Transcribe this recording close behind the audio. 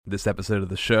This episode of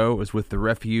the show is with the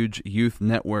Refuge Youth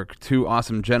Network, two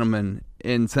awesome gentlemen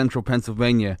in central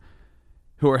Pennsylvania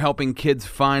who are helping kids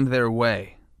find their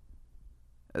way.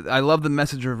 I love the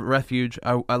message of Refuge.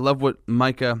 I love what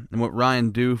Micah and what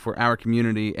Ryan do for our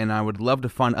community, and I would love to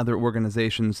find other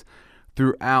organizations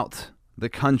throughout the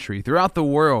country, throughout the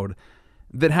world,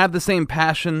 that have the same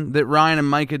passion that Ryan and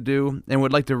Micah do and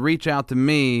would like to reach out to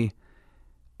me,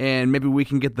 and maybe we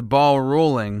can get the ball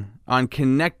rolling on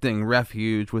connecting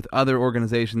Refuge with other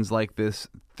organizations like this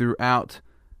throughout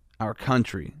our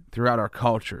country, throughout our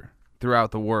culture,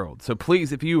 throughout the world. So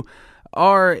please, if you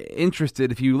are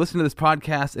interested, if you listen to this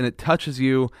podcast and it touches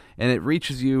you and it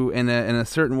reaches you in a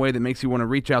certain way that makes you want to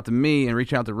reach out to me and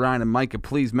reach out to Ryan and Micah,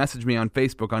 please message me on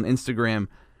Facebook, on Instagram,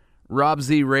 Rob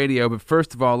Z Radio. But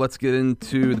first of all, let's get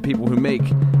into the people who make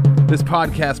this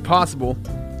podcast possible,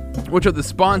 which are the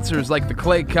sponsors like the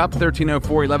Clay Cup,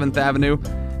 1304 11th Avenue,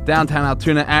 downtown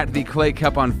Altoona, at the Clay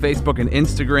Cup on Facebook and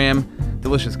Instagram.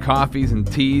 Delicious coffees and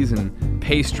teas and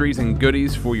pastries and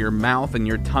goodies for your mouth and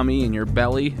your tummy and your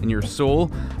belly and your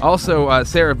soul. Also,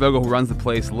 Sarah Vogel, who runs the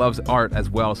place, loves art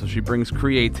as well, so she brings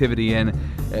creativity in.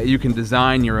 You can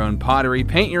design your own pottery,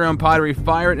 paint your own pottery,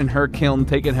 fire it in her kiln,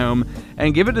 take it home,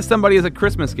 and give it to somebody as a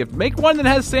Christmas gift. Make one that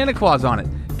has Santa Claus on it.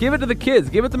 Give it to the kids.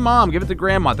 Give it to mom. Give it to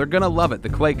grandma. They're going to love it. The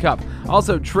Clay Cup.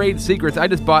 Also, Trade Secrets. I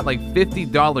just bought like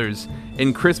 $50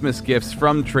 in Christmas gifts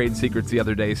from Trade Secrets the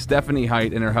other day. Stephanie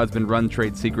Height and her husband run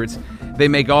Trade Secrets. They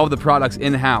make all of the products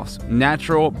in-house.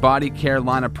 Natural body care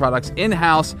line of products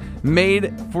in-house,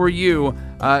 made for you,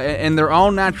 and they're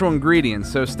all natural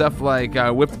ingredients. So stuff like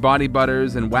whipped body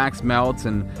butters and wax melts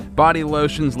and body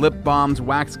lotions, lip balms,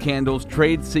 wax candles.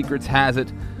 Trade Secrets has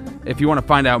it. If you want to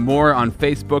find out more on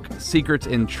Facebook, Secrets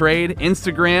in Trade.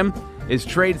 Instagram is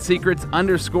Trade Secrets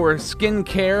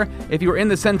 _skincare. If you're in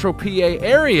the central PA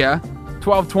area,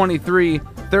 1223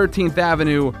 13th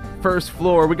Avenue, first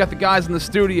floor. We got the guys in the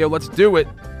studio. Let's do it.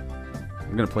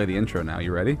 I'm going to play the intro now.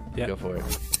 You ready? Yeah. Go for it.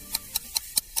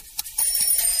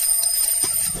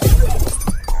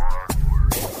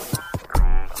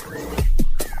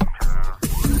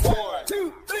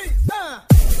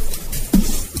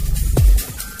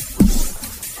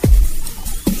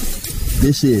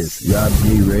 This is Rob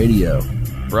Z Radio.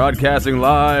 Broadcasting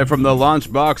live from the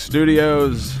Launchbox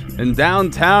Studios in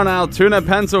downtown Altoona,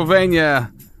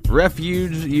 Pennsylvania.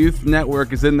 Refuge Youth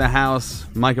Network is in the house.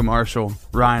 Micah Marshall,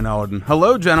 Ryan Alden.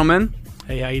 Hello, gentlemen.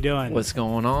 Hey, how you doing? What's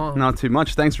going on? Not too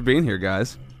much. Thanks for being here,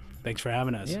 guys. Thanks for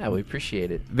having us. Yeah, we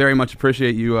appreciate it. Very much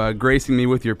appreciate you gracing me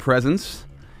with your presence.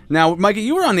 Now, Micah,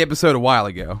 you were on the episode a while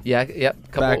ago. Yeah,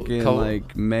 yep. Back in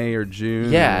like May or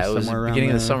June. Yeah, or it was the beginning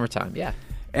of the summertime. Yeah.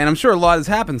 And I'm sure a lot has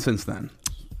happened since then.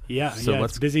 Yeah, so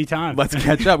it's busy time. Let's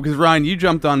catch up, because Ryan, you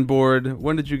jumped on board.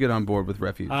 When did you get on board with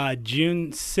Refuge?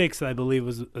 June 6th, I believe,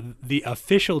 was the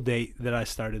official date that I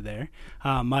started there.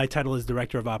 My title is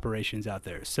Director of Operations out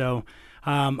there. So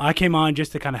I came on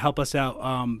just to kind of help us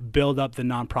out, build up the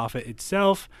nonprofit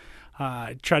itself,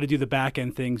 try to do the back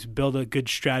end things, build a good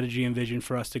strategy and vision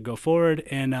for us to go forward.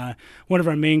 And one of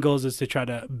our main goals is to try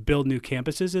to build new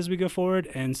campuses as we go forward.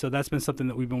 And so that's been something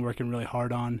that we've been working really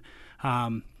hard on.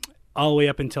 All the way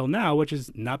up until now, which has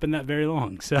not been that very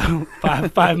long. So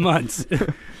five months.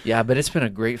 Yeah, but it's been a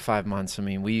great 5 months. I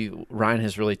mean, Ryan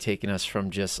has really taken us from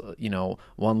just,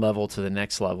 one level to the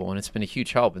next level, and it's been a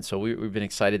huge help. And so we've been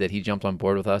excited that he jumped on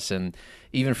board with us. And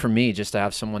even for me, just to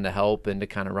have someone to help and to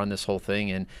kind of run this whole thing.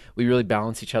 And we really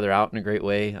balance each other out in a great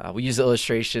way. We use the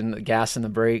illustration, the gas and the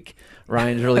brake.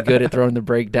 Ryan's really good at throwing the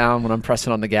brake down when I'm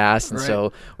pressing on the gas. And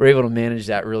so we're able to manage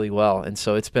that really well. And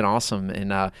so it's been awesome.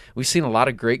 And we've seen a lot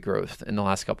of great growth in the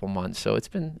last couple of months. So it's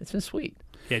been sweet.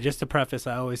 Yeah, just to preface,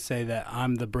 I always say that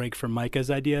I'm the brake for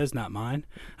Micah's ideas, not mine.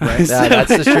 Right. That's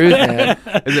the truth, man.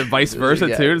 Is it vice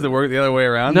versa, too? Does it work the other way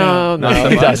around? No,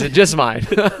 it doesn't. Just mine.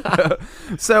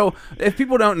 So, if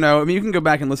people don't know, I mean, you can go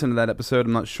back and listen to that episode.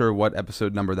 I'm not sure what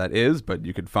episode number that is, but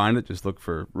you could find it. Just look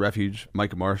for Refuge,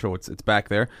 Micah Marshall. It's back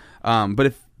there. But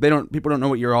if people don't know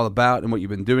what you're all about and what you've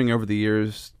been doing over the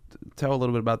years, tell a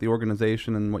little bit about the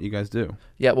organization and what you guys do.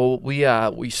 Yeah, well,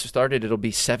 we started, it'll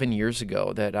be 7 years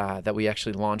ago that we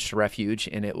actually launched Refuge,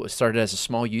 and it was started as a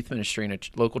small youth ministry in a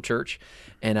local church.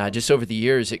 And just over the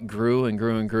years, it grew and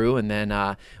grew and grew. And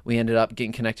then we ended up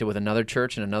getting connected with another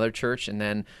church, and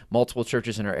then multiple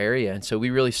churches in our area. And so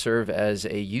we really serve as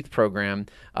a youth program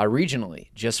regionally,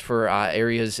 just for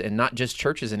areas, and not just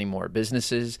churches anymore,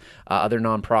 businesses, other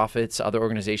nonprofits, other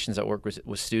organizations that work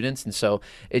with students. And so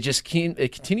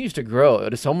it continues to grow.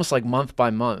 It's almost like month by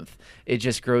month. It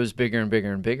just grows bigger and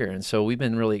bigger and bigger. And so we've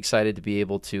been really excited to be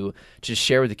able to just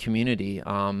share with the community,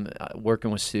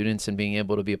 working with students and being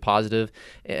able to be a positive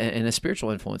and a spiritual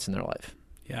influence in their life.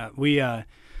 Yeah,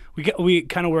 we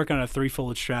kind of work on a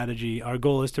threefold strategy. Our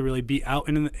goal is to really be out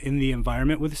in the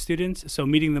environment with the students, so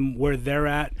meeting them where they're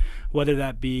at, whether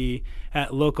that be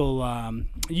at local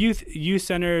youth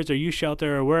centers or youth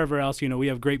shelter or wherever else. We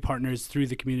have great partners through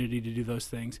the community to do those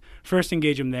things. First,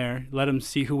 engage them there, let them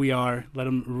see who we are, let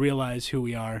them realize who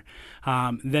we are,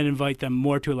 then invite them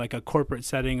more to like a corporate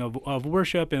setting of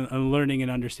worship and learning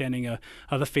and understanding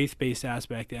of the faith-based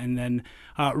aspect. And then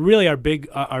really our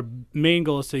main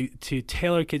goal is to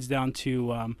tailor kids down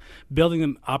to building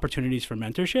them opportunities for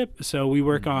mentorship. So we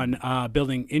work on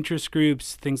building interest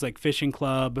groups, things like fishing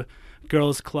club,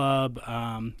 girls club,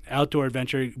 outdoor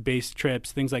adventure-based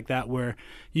trips, things like that, where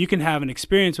you can have an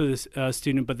experience with a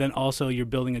student, but then also you're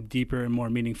building a deeper and more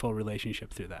meaningful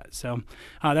relationship through that. So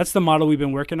that's the model we've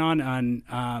been working on,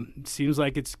 and seems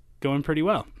like it's going pretty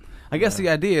well. I guess the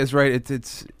idea is, right,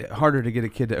 it's harder to get a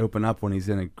kid to open up when he's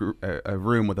in a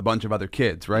room with a bunch of other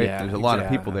kids, right? Yeah, There's a lot of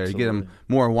people there. absolutely. You get them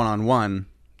more one-on-one,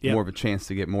 Yep. more of a chance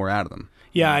to get more out of them.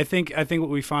 Yeah, I think what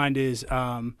we find is,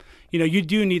 you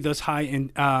do need those high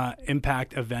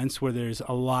impact events where there's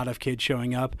a lot of kids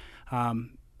showing up,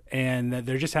 and that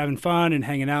they're just having fun and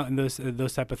hanging out and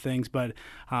those type of things. But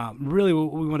really,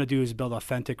 what we want to do is build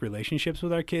authentic relationships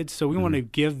with our kids. So we want to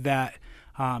give that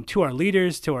to our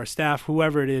leaders, to our staff,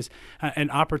 whoever it is, an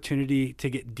opportunity to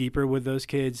get deeper with those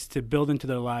kids, to build into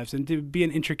their lives, and to be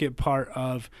an intricate part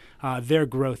of their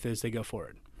growth as they go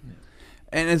forward.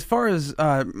 And as far as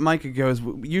Micah goes,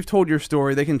 you've told your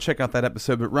story. They can check out that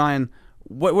episode. But Ryan,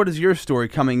 what is your story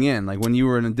coming in? Like when you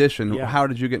were an addition, Yeah. how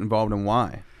did you get involved and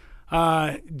why?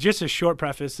 Just a short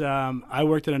preface. I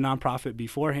worked at a nonprofit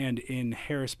beforehand in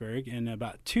Harrisburg, and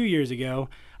about 2 years ago,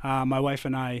 my wife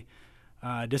and I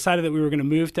decided that we were going to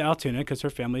move to Altoona because her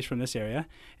family's from this area,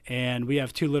 and we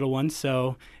have 2 little ones.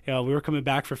 So we were coming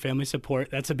back for family support.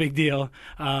 That's a big deal.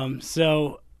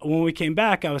 So when we came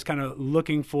back, I was kind of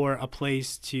looking for a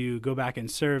place to go back and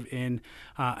serve in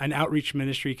an outreach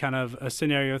ministry kind of a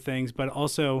scenario things, but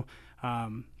also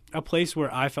a place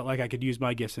where I felt like I could use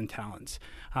my gifts and talents.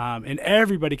 And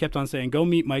everybody kept on saying, go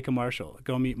meet Micah Marshall,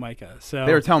 go meet Micah. So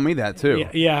They were telling me that too.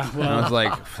 Yeah, And I well, was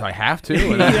like, I have to?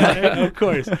 yeah, of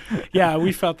course. Yeah,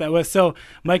 we felt that way. So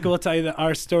Micah will tell you that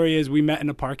our story is we met in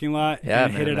a parking lot Yeah,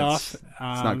 and hit man, it that's- off.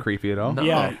 It's not creepy at all. No.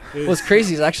 Yeah, What's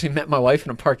crazy is I actually met my wife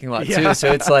in a parking lot Yeah. too.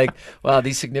 So it's like, wow,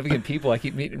 these significant people I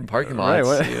keep meeting in parking Right,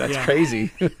 lots. what- Dude, that's Yeah. crazy.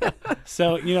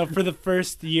 So, for the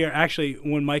first year, actually,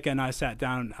 when Micah and I sat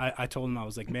down, I told him, I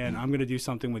was like, man, I'm going to do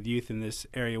something with youth in this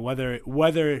area.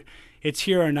 Whether it's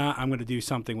here or not, I'm going to do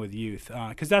something with youth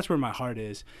because that's where my heart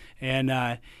is.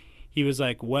 And he was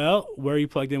like, well, where are you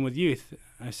plugged in with youth?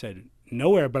 I said,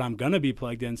 nowhere, but I'm going to be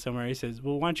plugged in somewhere. He says,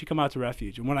 well, why don't you come out to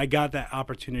Refuge? And when I got that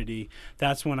opportunity,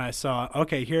 that's when I saw,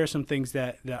 okay, here are some things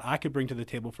that I could bring to the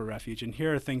table for Refuge. And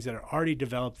here are things that are already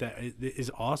developed that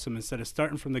is awesome instead of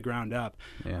starting from the ground up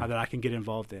that I can get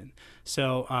involved in.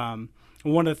 So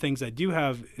one of the things I do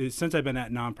have is, since I've been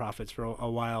at nonprofits for a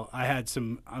while, I had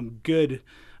some good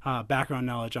background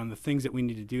knowledge on the things that we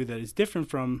need to do that is different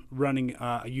from running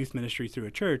a youth ministry through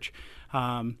a church.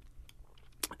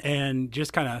 And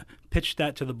just kind of pitched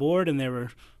that to the board, and they were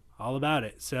all about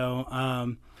it.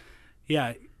 So,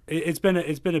 it's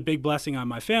been a big blessing on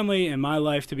my family and my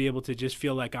life to be able to just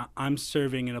feel like I'm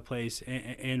serving in a place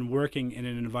and working in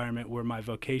an environment where my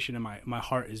vocation and my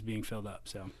heart is being filled up.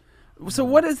 So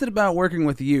what is it about working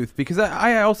with youth? Because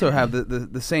I also have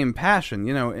the same passion,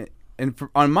 and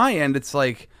on my end, it's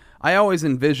like I always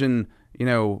envision,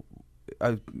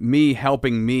 me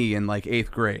helping me in like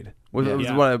 8th grade.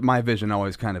 Was what my vision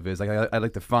always kind of is. Like I'd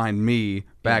like to find me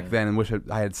back then and wish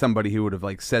I had somebody who would have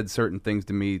like said certain things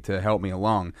to me to help me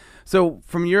along. So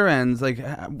from your ends, like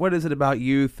what is it about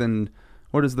youth and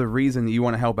what is the reason that you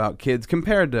want to help out kids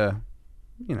compared to,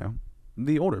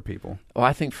 the older people? Well,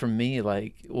 I think for me,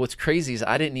 like what's crazy is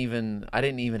I didn't even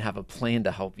have a plan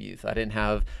to help youth. I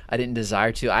didn't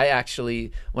desire to. I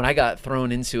actually, when I got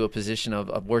thrown into a position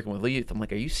of working with youth, I'm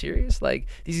like, are you serious? Like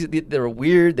they're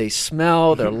weird. They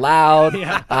smell. They're loud.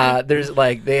 There's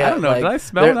like they. I don't know. Like, did I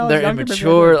smell when I was they're younger?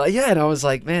 immature. Like, and I was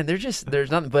like, man, there's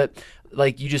nothing. But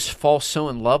like you just fall so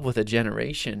in love with a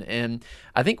generation, and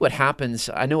I think what happens.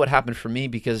 I know what happened for me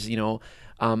because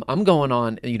I'm going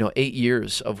on 8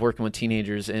 years of working with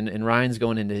teenagers, and Ryan's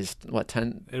going into his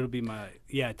 10th. It'll be my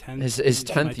 10th. His it's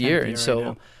my 10th year, and right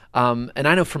so now. and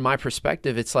I know from my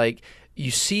perspective, it's like you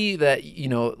see that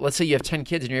let's say you have 10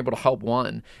 kids and you're able to help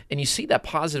one, and you see that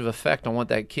positive effect on what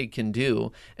that kid can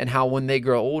do, and how when they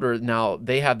grow older, now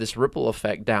they have this ripple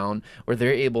effect down where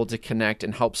they're able to connect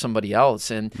and help somebody else,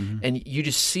 and you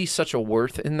just see such a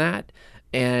worth in that.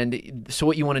 And so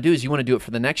what you want to do is you want to do it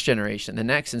for the next generation, the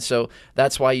next. And so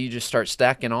that's why you just start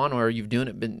stacking on, or you've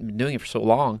been doing it for so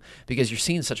long, because you're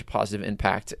seeing such a positive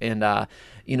impact. And,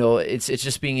 it's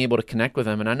just being able to connect with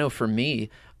them. And I know for me,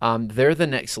 they're the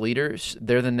next leaders.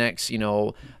 They're the next,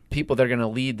 people that are going to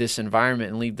lead this environment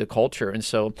and lead the culture. And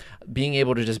so being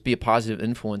able to just be a positive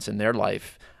influence in their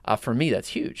life, for me, that's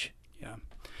huge. Yeah.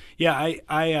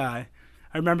 Yeah.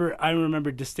 I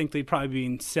remember distinctly probably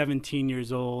being 17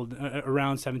 years old,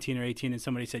 around 17 or 18, and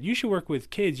somebody said, "You should work with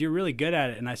kids. You're really good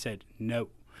at it." And I said, "No."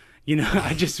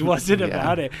 I just wasn't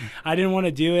about it. I didn't want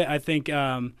to do it. I think,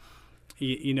 one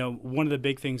of the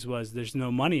big things was there's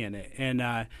no money in it. And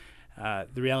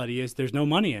the reality is there's no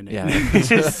money in it. Yeah.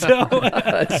 So,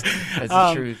 that's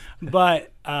the truth.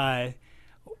 But, I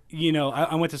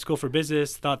went to school for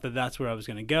business, thought that that's where I was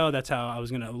going to go. That's how I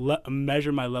was going to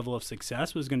measure my level of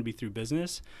success, was going to be through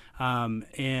business.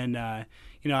 I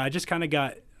just kind of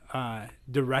got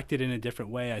directed in a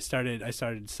different way. I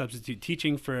started substitute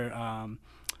teaching for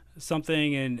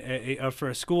something, and for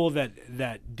a school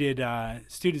that did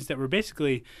students that were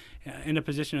basically in a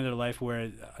position in their life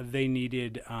where they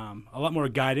needed a lot more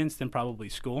guidance than probably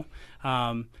school.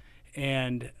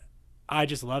 And I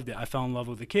just loved it. I fell in love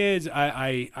with the kids.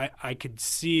 I could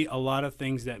see a lot of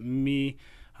things that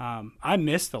I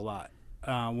missed a lot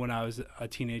when I was a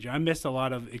teenager. I missed a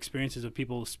lot of experiences of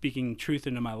people speaking truth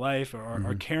into my life,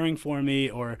 or caring for me,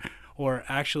 or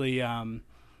actually,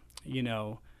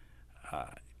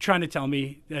 trying to tell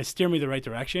me, steer me the right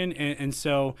direction. And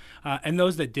so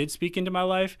those that did speak into my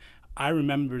life, I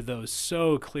remember those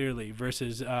so clearly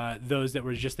versus those that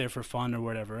were just there for fun or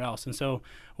whatever else. And so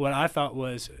what I thought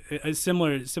was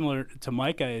similar to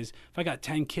Micah is, if I got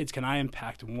 10 kids, can I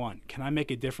impact one? Can I make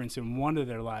a difference in one of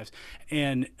their lives?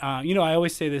 And, I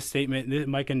always say this statement,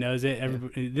 Micah knows it.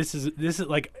 Everybody, this is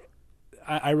like,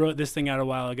 I wrote this thing out a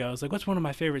while ago. I was like, what's one of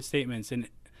my favorite statements? And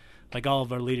like all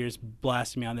of our leaders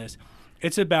blasted me on this.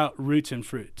 It's about roots and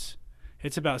fruits.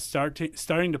 It's about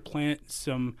starting to plant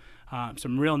some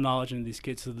real knowledge into these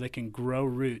kids so that they can grow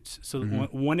roots. So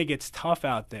that when it gets tough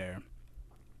out there,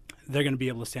 they're going to be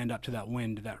able to stand up to that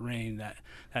wind, that rain,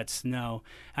 that snow.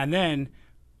 And then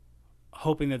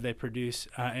hoping that they produce,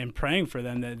 and praying for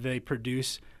them that they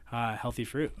produce healthy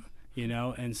fruit,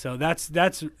 And so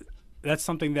that's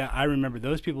something that I remember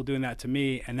those people doing that to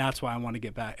me, and that's why I want to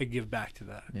give back to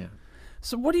that. Yeah.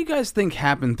 So what do you guys think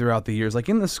happened throughout the years? Like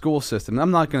in the school system,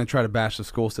 I'm not going to try to bash the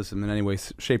school system in any way,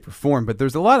 shape, or form, but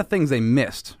there's a lot of things they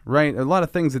missed, right? A lot of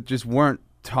things that just weren't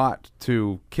taught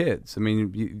to kids. I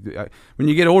mean, when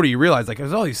you get older, you realize, like,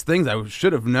 there's all these things I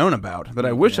should have known about that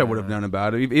I wish I would have known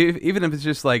about, even if it's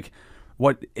just like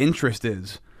what interest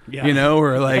is. Yeah.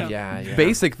 Or like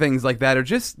basic things like that, or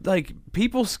just like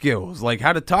people skills, like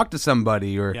how to talk to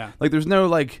somebody, or like there's no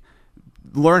like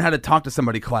learn how to talk to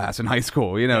somebody class in high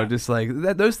school, just like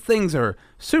that. Those things are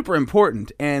super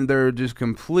important, and they're just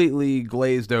completely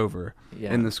glazed over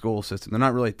in the school system. They're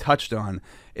not really touched on.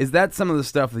 Is that some of the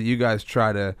stuff that you guys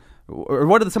try to, or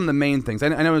what are some of the main things? I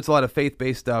know it's a lot of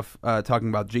faith-based stuff, talking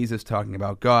about Jesus, talking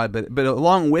about God, but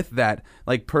along with that,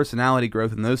 like personality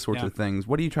growth and those sorts of things,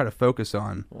 what do you try to focus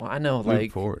on? Well, I know,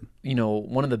 like forward?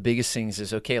 One of the biggest things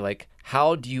is, okay, like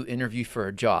how do you interview for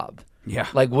a job? Yeah.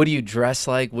 Like, what do you dress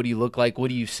like? What do you look like? What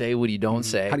do you say? What do you don't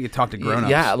say? How do you talk to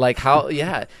grown-ups? Yeah, like how,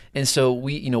 And so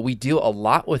we deal a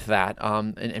lot with that,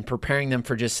 and preparing them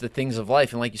for just the things of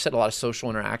life. And like you said, a lot of social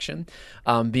interaction,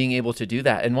 being able to do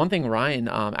that. And one thing Ryan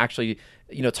actually,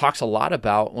 talks a lot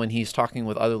about when he's talking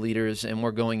with other leaders and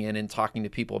we're going in and talking to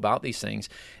people about these things,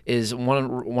 is one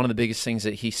of the biggest things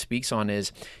that he speaks on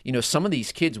is, some of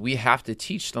these kids, we have to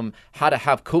teach them how to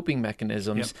have coping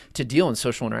mechanisms to deal in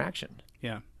social interaction.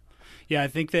 Yeah. Yeah, I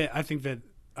think that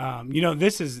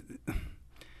this is.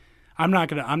 I'm not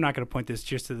gonna point this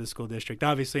just to the school district,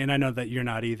 obviously, and I know that you're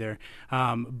not either.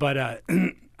 But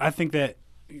I think that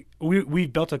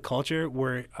we've built a culture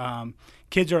where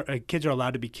kids are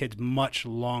allowed to be kids much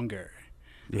longer.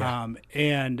 Yeah.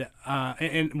 And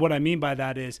what I mean by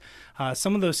that is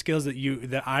some of those skills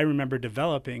that I remember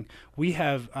developing, we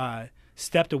have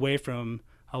stepped away from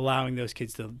allowing those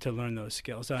kids to learn those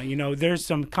skills. There's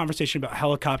some conversation about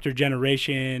helicopter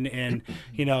generation and,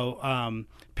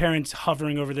 parents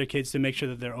hovering over their kids to make sure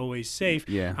that they're always safe.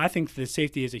 Yeah. I think that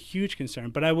safety is a huge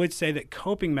concern, but I would say that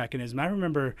coping mechanism, I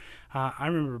remember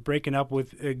breaking up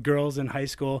with girls in high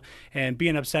school and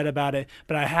being upset about it,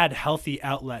 but I had healthy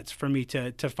outlets for me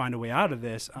to find a way out of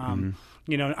this.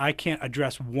 I can't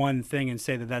address one thing and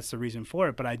say that that's the reason for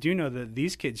it, but I do know that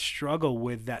these kids struggle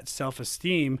with that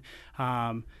self-esteem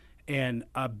and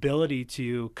ability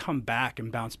to come back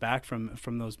and bounce back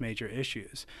from those major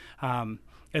issues.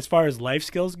 as far as life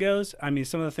skills goes, I mean,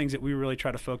 some of the things that we really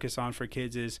try to focus on for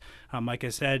kids is, like I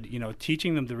said,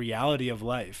 teaching them the reality of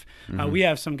life. We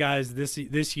have some guys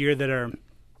this year that are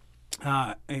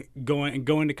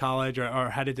going to college or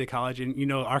headed to college,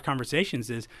 and our conversations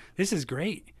is, this is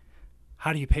great.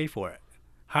 How do you pay for it?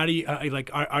 How do you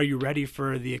are you ready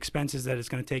for the expenses that it's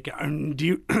going to take? Do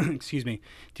you excuse me?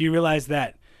 Do you realize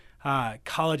that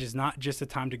college is not just a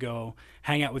time to go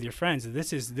hang out with your friends?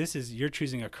 This is you're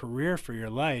choosing a career for your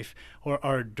life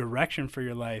or direction for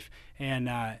your life, and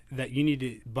that you need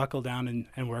to buckle down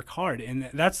and work hard. And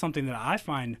that's something that I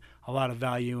find a lot of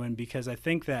value in, because I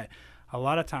think that a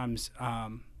lot of times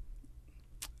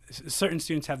certain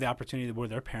students have the opportunity where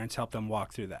their parents help them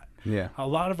walk through that. Yeah. A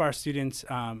lot of our students,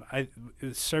 a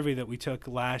survey that we took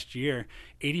last year,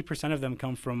 80% of them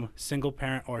come from single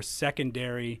parent or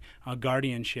secondary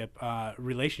guardianship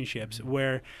relationships,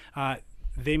 where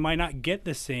they might not get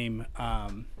the same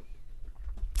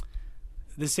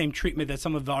treatment that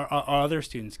some of our other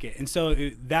students get. And so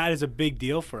that is a big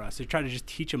deal for us to try to just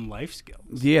teach them life skills.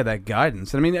 Yeah, that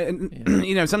guidance. I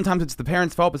mean, sometimes it's the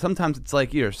parent's fault, but sometimes it's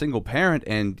like you're a single parent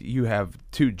and you have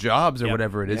 2 jobs or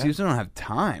whatever it is. Yeah. You just don't have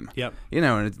time. Yep.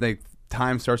 And it's like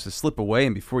time starts to slip away,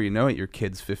 and before you know it, your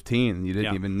kid's 15 and you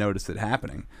didn't Yeah. even notice it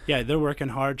happening. Yeah, they're working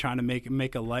hard trying to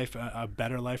make a life, a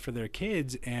better life for their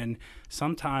kids. And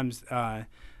sometimes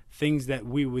things that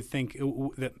we would think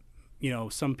that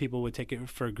some people would take it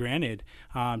for granted,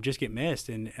 just get missed.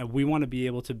 And we want to be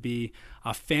able to be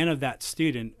a fan of that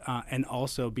student and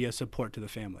also be a support to the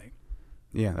family.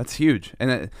 Yeah, that's huge.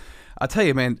 And I'll tell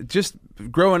you, man, just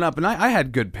growing up, and I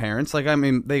had good parents. Like, I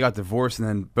mean, they got divorced and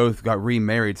then both got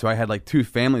remarried, so I had like 2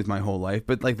 families my whole life.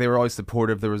 But like, they were always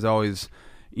supportive. There was always,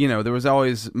 there was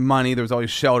always money. There was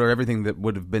always shelter, everything that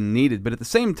would have been needed. But at the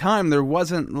same time, there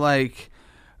wasn't like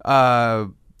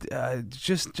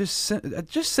just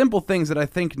simple things that I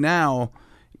think now,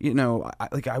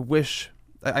 I wish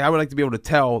I would like to be able to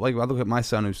tell. Like, I look at my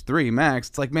son who's 3, Max.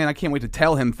 It's like, man, I can't wait to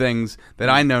tell him things that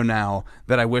I know now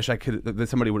that I wish that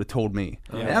somebody would have told me.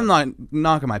 Yeah. And I'm not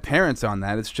knocking my parents on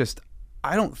that. It's just,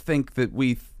 I don't think that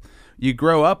you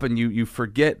grow up and you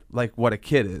forget like what a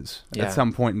kid is at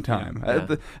some point in time.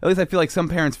 Yeah. At least I feel like some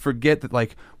parents forget that,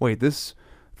 like, wait, this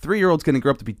 3-year-old's going to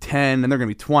grow up to be 10, and they're going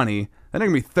to be 20. Then they're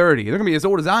going to be 30. They're going to be as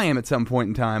old as I am at some point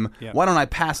in time. Yeah. Why don't I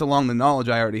pass along the knowledge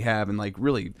I already have and like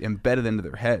really embed it into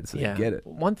their heads so they get it?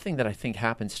 One thing that I think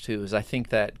happens too is I think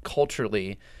that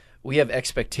culturally we have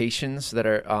expectations that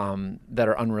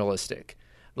are unrealistic.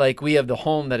 Like, we have the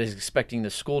home that is expecting the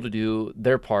school to do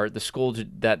their part,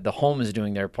 that the home is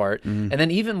doing their part. And then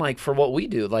even like for what we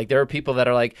do, like there are people that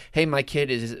are like, hey, my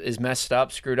kid is messed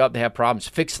up, screwed up, they have problems,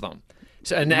 fix them.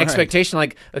 So an expectation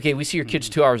like, okay, we see your kids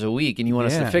 2 hours a week and you want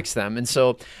us to fix them. And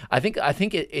so I think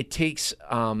it takes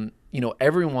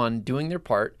everyone doing their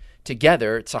part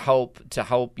together to help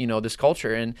this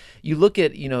culture. And you look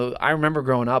at, I remember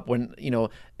growing up when,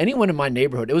 anyone in my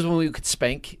neighborhood, it was when we could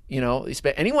spank,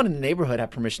 anyone in the neighborhood had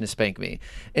permission to spank me.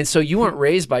 And so you weren't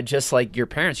raised by just like your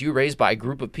parents, you were raised by a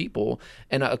group of people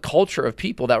and a culture of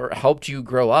people that helped you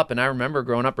grow up. And I remember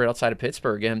growing up right outside of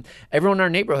Pittsburgh, and everyone in our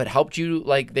neighborhood helped you.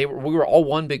 Like we were all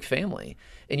one big family.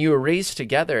 And you were raised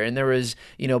together, and there was,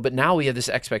 but now we have this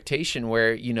expectation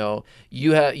where, you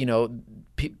have,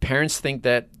 parents think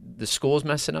that the school's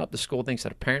messing up. The school thinks that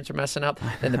the parents are messing up.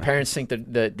 And the parents think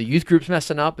that the youth group's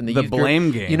messing up. And the youth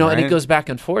blame group, game, and it goes back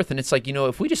and forth. And it's like,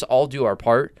 if we just all do our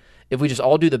part, if we just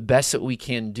all do the best that we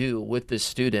can do with this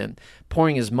student,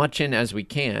 pouring as much in as we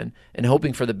can and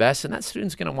hoping for the best, and that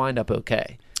student's going to wind up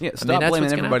okay. Yeah, stop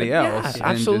blaming everybody else. Yeah,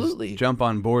 absolutely. And just jump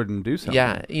on board and do something.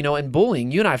 Yeah, and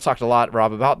bullying. You and I have talked a lot,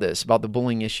 Rob, about this, about the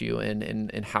bullying issue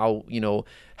and how,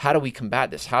 how do we combat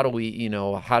this? How do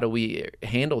we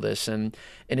handle this? And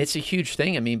it's a huge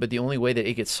thing. I mean, but the only way that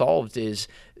it gets solved is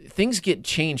things get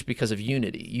changed because of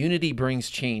unity. Unity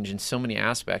brings change in so many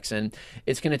aspects, and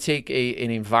it's going to take an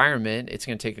environment, it's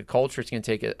going to take a culture, it's going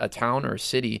to take a town or a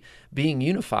city being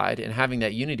unified and having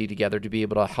that unity together to be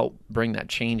able to help bring that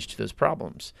change to those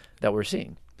problems that we're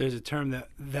seeing. There's a term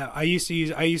that I used to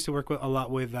use. I used to work a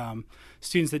lot with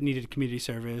students that needed community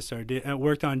service or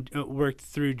worked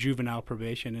through juvenile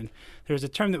probation, and there was a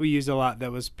term that we used a lot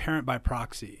that was parent by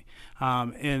proxy,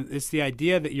 and it's the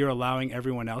idea that you're allowing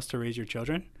everyone else to raise your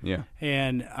children. Yeah,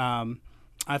 and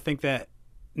I think that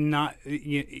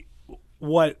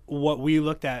what we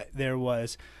looked at there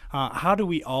was how do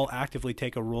we all actively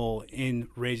take a role in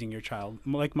raising your child?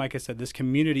 Like Micah said, this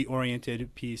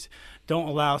community-oriented piece. Don't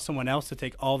allow someone else to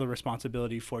take all the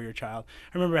responsibility for your child.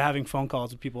 I remember having phone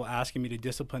calls with people asking me to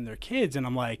discipline their kids, and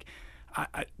I'm like,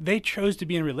 they chose to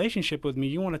be in a relationship with me.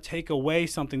 You want to take away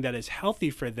something that is healthy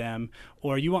for them,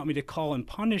 or you want me to call and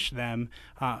punish them.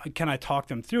 Can I talk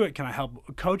them through it? Can I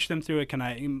help coach them through it? Can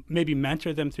I maybe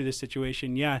mentor them through the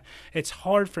situation? Yeah, it's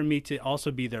hard for me to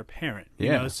also be their parent. You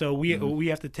know? So we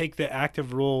have to take the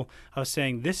active role of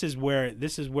saying this is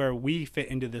where we fit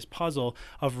into this puzzle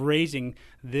of raising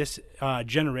this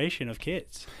generation of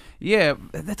kids. Yeah,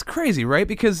 that's crazy, right?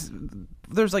 Because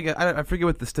there's like I forget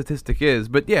what the statistic is,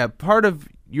 but yeah, part of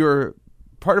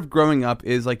growing up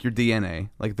is like your DNA,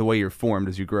 like the way you're formed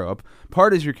as you grow up.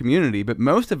 Part is your community, but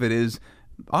most of it is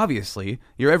obviously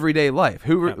your everyday life.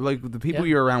 Like the people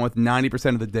you're around with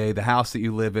 90% of the day, the house that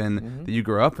you live in, that you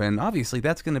grow up in. Obviously,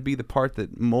 that's going to be the part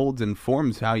that molds and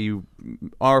forms how you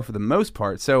are for the most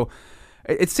part. So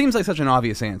it seems like such an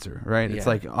obvious answer, right? It's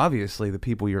like obviously the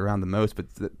people you're around the most, but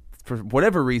for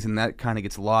whatever reason, that kind of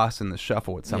gets lost in the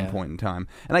shuffle at some point in time.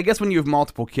 And I guess when you have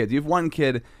multiple kids, you have one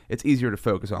kid, it's easier to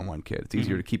focus on one kid. It's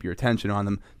easier to keep your attention on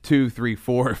them. 2, 3,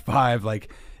 4, 5,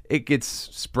 like it gets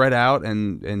spread out,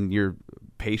 and your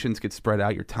patience gets spread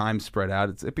out, your time spread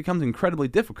out. It becomes incredibly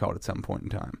difficult at some point in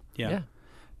time. Yeah.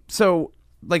 So,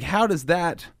 like, how does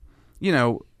that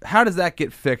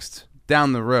get fixed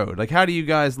down the road? Like, how do you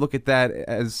guys look at that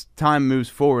as time moves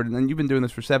forward? And then you've been doing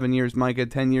this for 7 years, Micah,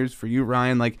 10 years for you,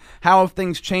 Ryan. Like, how have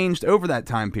things changed over that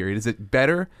time period? Is it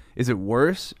better? Is it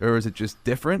worse? Or is it just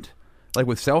different? Like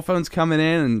with cell phones coming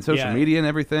in and social media and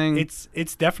everything?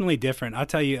 It's definitely different. I'll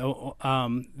tell you,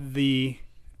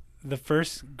 the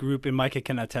first group, and Micah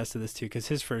can attest to this too, because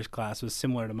his first class was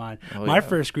similar to mine. My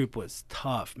first group was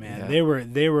tough, man. They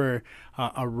were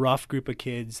a rough group of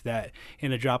kids that,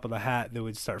 in a drop of the hat, they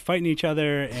would start fighting each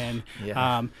other. And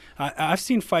I've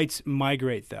seen fights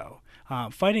migrate, though.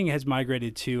 Fighting has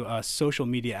migrated to a social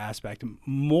media aspect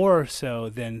more so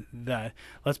than the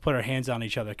let's put our hands on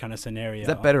each other kind of scenario. Is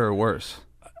that better or worse?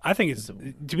 I think it's,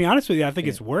 to be honest with you, I think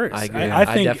it's worse. I agree.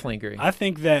 I definitely agree. I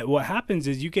think that what happens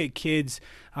is you get kids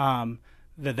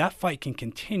that fight can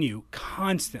continue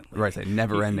constantly. Right, it's a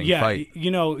never-ending fight.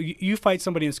 You know, you fight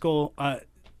somebody in school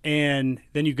and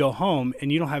then you go home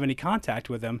and you don't have any contact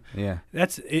with them. Yeah.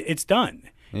 It's done.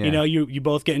 Yeah. You know, you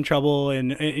both get in trouble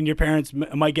and your parents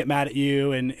might get mad at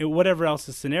you and whatever else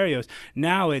the scenarios.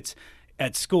 Now it's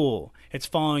at school, it's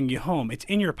following you home, it's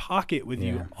in your pocket with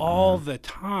you all the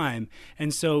time.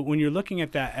 And so when you're looking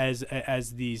at that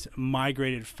as these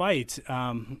migrated fights,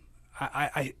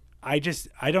 I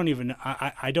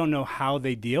don't know how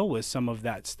they deal with some of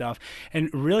that stuff.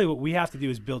 And really what we have to do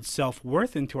is build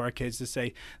self-worth into our kids to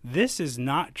say, this is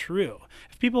not true.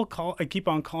 If people keep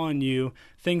on calling you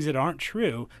things that aren't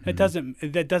true, that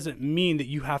doesn't mean that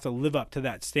you have to live up to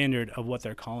that standard of what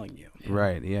they're calling you.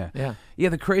 Right, yeah.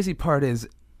 The crazy part is,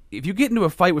 if you get into a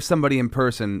fight with somebody in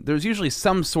person, there's usually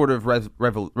some sort of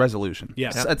resolution.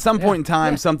 Yes. At some point in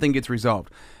time, something gets resolved.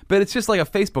 But it's just like a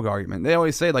Facebook argument. They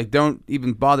always say, like, don't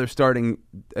even bother starting,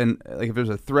 and like if there's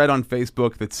a thread on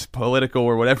Facebook that's political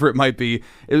or whatever it might be,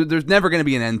 there's never going to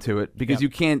be an end to it because you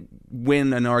can't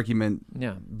win an argument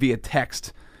via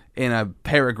text in a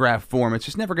paragraph form. It's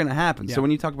just never going to happen. So when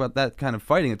you talk about that kind of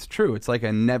fighting, it's true. It's like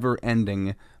a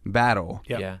never-ending battle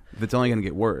that's only going to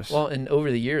get worse. Well, and over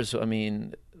the years, I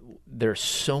mean, there's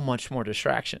so much more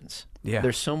distractions.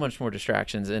 There's so much more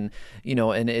distractions, and you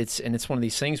know, and it's one of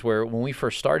these things where when we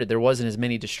first started, there wasn't as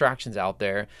many distractions out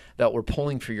there that were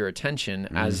pulling for your attention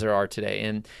as there are today,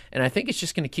 and I think it's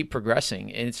just going to keep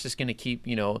progressing, and it's just going to keep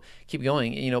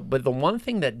going, But the one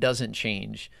thing that doesn't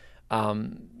change,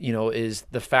 is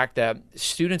the fact that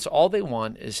students, all they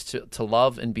want is to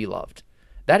love and be loved.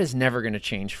 That is never going to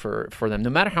change for them, no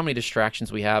matter how many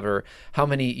distractions we have or how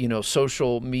many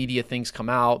social media things come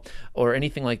out or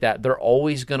anything like that. They're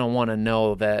always going to want to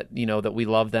know that that we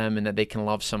love them and that they can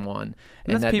love someone.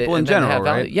 And that's people in general,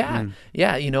 right? Yeah,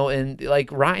 and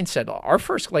like Ryan said,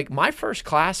 my first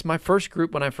class, my first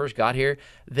group when I first got here,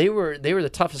 they were the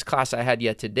toughest class I had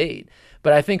yet to date.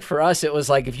 But I think for us, it was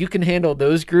like, if you can handle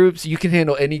those groups, you can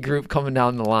handle any group coming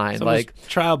down the line. So like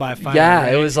trial by fire. Yeah,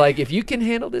 right? It was like, if you can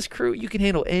handle this crew, you can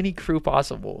handle any crew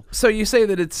possible. So you say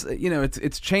that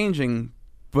it's changing,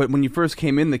 but when you first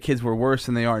came in, the kids were worse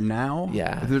than they are now.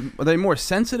 Yeah, are they more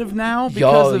sensitive now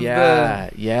because of the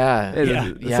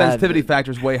sensitivity factor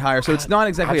is way higher? So it's not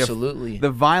exactly the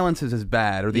violence is as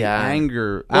bad or the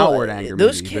anger, outward anger.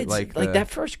 Those maybe, kids, but like that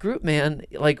first group, man,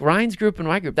 like Ryan's group and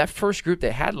my group, that first group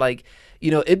they had, like,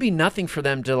 it'd be nothing for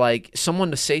them to, like, someone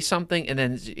to say something and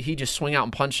then he just swing out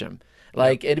and punch him.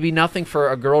 Like, it'd be nothing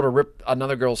for a girl to rip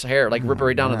another girl's hair, like rip her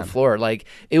right down to the floor. Like,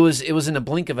 it was in a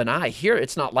blink of an eye. Here,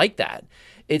 it's not like that.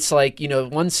 it's like,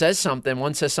 one says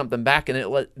something back, and it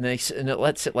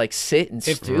lets it like sit and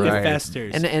stew. It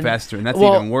festers. And Fester, and that's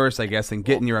even worse, I guess, than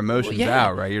getting your emotions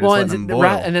out, right? You're just letting them boil.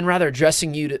 And then rather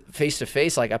addressing you face to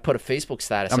face, like I put a Facebook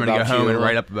status I'm about going to go home and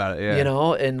write up about it,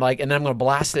 and then I'm going to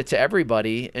blast it to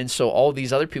everybody, and so all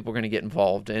these other people are going to get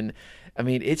involved. And I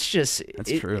mean, it's just,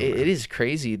 true, it is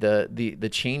crazy, the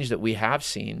change that we have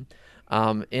seen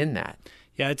in that.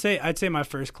 Yeah, I'd say my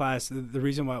first class, the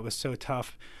reason why it was so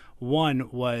tough, one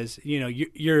was,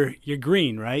 you're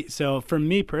green, right? So for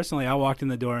me personally, I walked in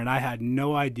the door and I had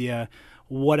no idea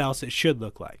what else it should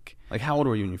look like. Like, how old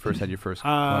were you when you first had your first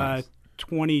class?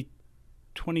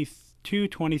 22,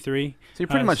 23. So you're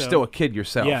pretty much still a kid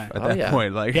yourself at that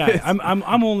point. Like, yeah,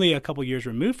 I'm only a couple years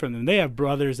removed from them. They have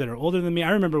brothers that are older than me.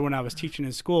 I remember when I was teaching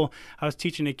in school, I was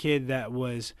teaching a kid that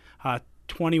was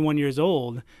 21 years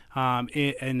old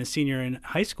and a senior in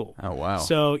high school. Oh, wow.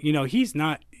 So,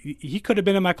 he could have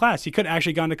been in my class. He could have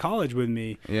actually gone to college with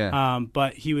me. Yeah.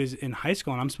 But he was in high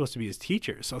school, and I'm supposed to be his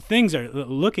teacher. So things are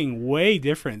looking way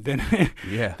different than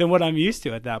than what I'm used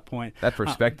to at that point. That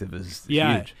perspective is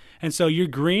huge. And so you're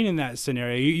green in that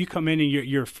scenario. You come in and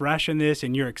you're fresh in this,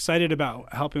 and you're excited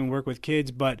about helping work with kids,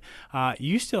 but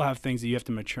you still have things that you have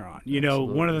to mature on.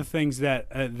 Absolutely. One of the things that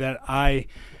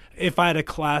if I had a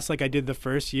class like I did the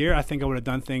first year, I think I would have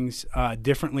done things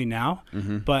differently now.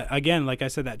 Mm-hmm. But again, like I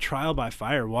said, that trial by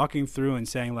fire, walking through and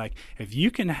saying, like, if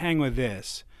you can hang with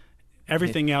this,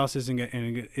 everything else isn't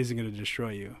going to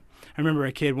destroy you. I remember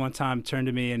a kid one time turned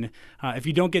to me and, if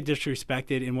you don't get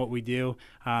disrespected in what we do,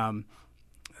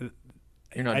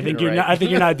 I think you're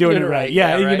not doing it right.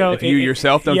 Yeah, right. If you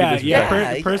yourself don't get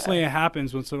disrespected. Personally, it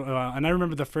happens when. And I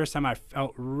remember the first time I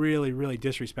felt really, really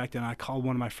disrespected. And I called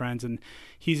one of my friends, and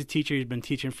he's a teacher. He's been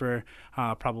teaching for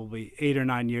probably 8 or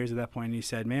 9 years at that point. And he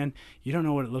said, "Man, you don't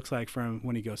know what it looks like for him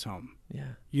when he goes home.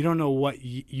 Yeah, you don't know what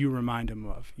you remind him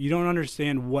of. You don't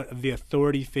understand what the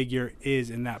authority figure is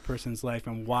in that person's life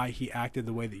and why he acted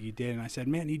the way that you did." And I said,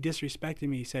 "Man, he disrespected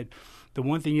me." He said, "The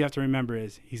one thing you have to remember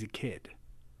is he's a kid."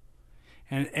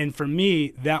 And for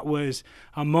me, that was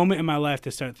a moment in my life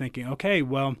to start thinking, okay,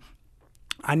 well,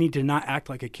 I need to not act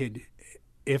like a kid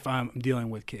if I'm dealing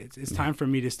with kids. It's time for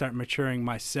me to start maturing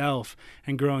myself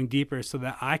and growing deeper so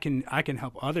that I can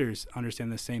help others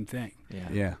understand the same thing.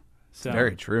 Yeah. It's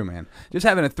very true, man. Just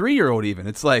having a 3-year-old even,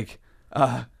 it's like,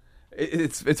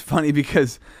 it's funny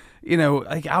because,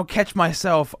 like I'll catch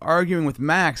myself arguing with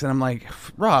Max, and I'm like,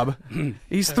 Rob,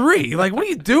 he's 3. Like, what are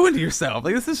you doing to yourself?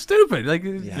 Like, this is stupid. Like,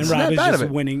 and Rob is just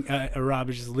winning.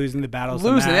 Rob is just losing the battles.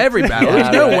 Losing every battle.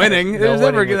 There's no winning.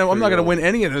 I'm not going to win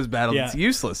any of those battles. Yeah. It's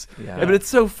useless. Yeah. But it's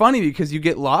so funny because you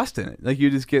get lost in it. Like,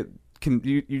 you just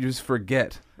you just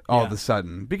forget all of a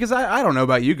sudden. Because I don't know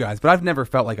about you guys, but I've never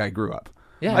felt like I grew up.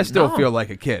 Yeah, I still feel like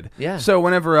a kid. Yeah. So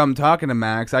whenever I'm talking to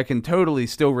Max, I can totally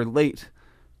still relate.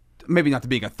 Maybe not to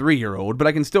being a 3-year-old, but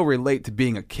I can still relate to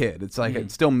being a kid. It's like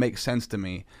it still makes sense to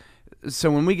me.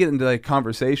 So when we get into like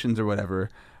conversations or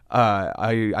whatever,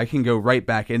 I can go right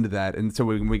back into that. And so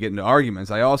when we get into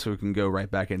arguments, I also can go right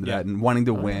back into that and wanting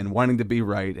to win, wanting to be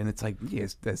right. And it's like,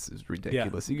 yes, this is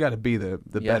ridiculous. You got to be the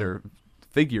better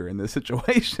figure in this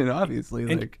situation,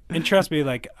 obviously. And trust me,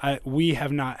 like we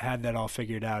have not had that all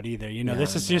figured out either.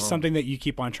 This is just something that you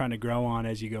keep on trying to grow on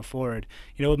as you go forward.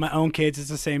 With my own kids, it's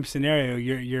the same scenario.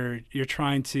 You're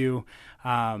trying to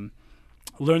learn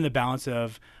the balance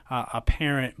of a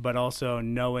parent, but also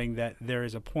knowing that there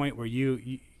is a point where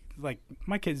you like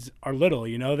my kids are little,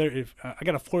 I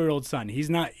got a 4-year-old son. He's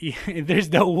not. There's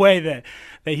no way that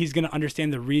he's going to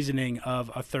understand the reasoning of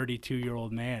a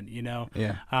 32-year-old man.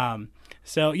 Yeah.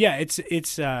 So yeah, it's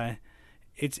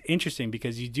interesting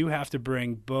because you do have to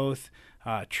bring both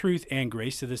truth and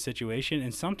grace to the situation,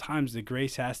 and sometimes the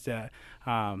grace has to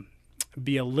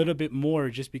be a little bit more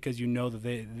just because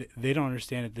that they don't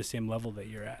understand at the same level that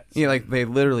you're at. So. Yeah, like they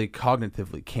literally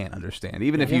cognitively can't understand.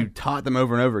 Even if you taught them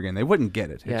over and over again, they wouldn't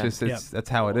get it. It's just that's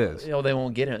how it is. They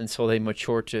won't get it until they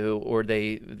mature or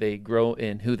they grow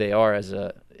in who they are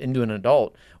into an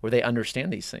adult where they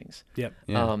understand these things. Yep.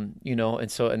 Yeah.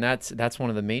 And that's one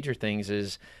of the major things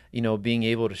is, being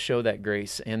able to show that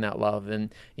grace and that love.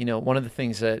 And, one of the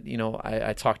things that,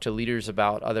 I talk to leaders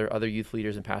about, other youth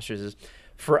leaders and pastors, is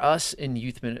for us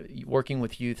in working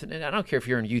with youth, and I don't care if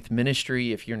you're in youth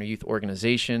ministry, if you're in a youth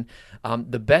organization,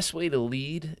 the best way to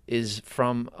lead is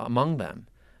from among them,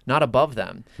 not above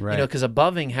them. Right. Because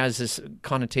aboving has this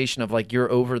connotation of like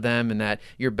you're over them and that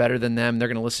you're better than them. They're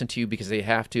going to listen to you because they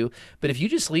have to. But if you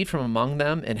just lead from among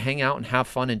them and hang out and have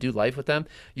fun and do life with them,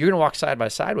 you're going to walk side by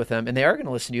side with them, and they are going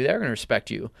to listen to you. They're going to respect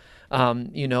you.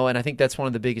 And I think that's one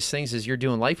of the biggest things is you're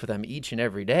doing life with them each and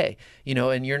every day,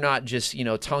 and you're not just,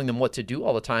 telling them what to do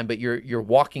all the time, but you're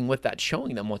walking with that,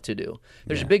 showing them what to do.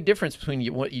 There's a big difference between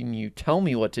when you tell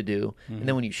me what to do and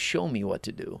then when you show me what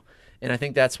to do. And I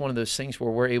think that's one of those things where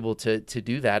we're able to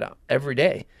do that every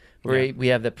day. We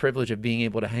have the privilege of being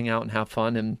able to hang out and have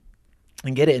fun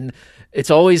and get it. And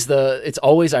it's always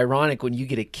ironic when you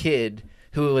get a kid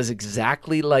who was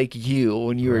exactly like you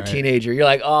when you were a teenager. You're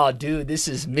like, oh, dude, this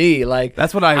is me. Like,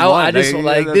 that's what I want. I just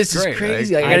this great. is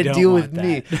crazy. I got to deal with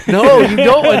me. No, you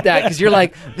don't want that, because you're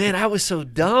like, man, I was so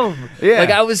dumb. Yeah. Like,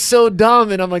 I was so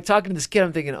dumb. And I'm like talking to this kid.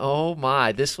 I'm thinking, oh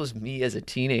my, this was me as a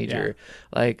teenager.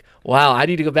 Yeah. Like, wow, I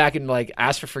need to go back and like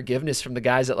ask for forgiveness from the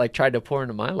guys that like tried to pour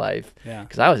into my life. Yeah.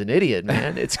 Because I was an idiot,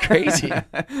 man. It's crazy.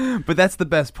 But that's the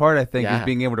best part, I think, is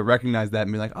being able to recognize that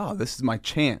and be like, oh, this is my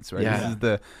chance, right? Yeah. This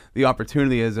is the opportunity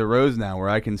has arose now where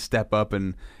I can step up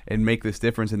and make this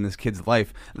difference in this kid's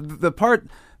life. The part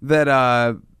that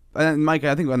and Mike,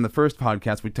 I think on the first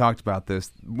podcast we talked about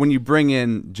this. When you bring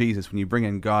in Jesus, when you bring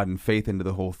in God and faith into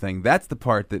the whole thing, that's the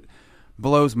part that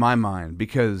blows my mind,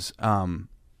 because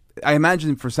I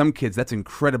imagine for some kids that's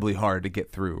incredibly hard to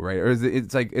get through, right? Or is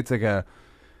it's like a.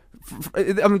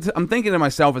 I'm thinking to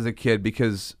myself as a kid,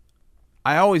 because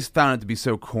I always found it to be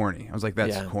so corny. I was like,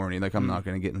 that's corny. Like, I'm not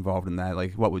going to get involved in that.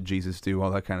 Like, what would Jesus do?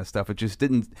 All that kind of stuff. It just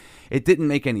didn't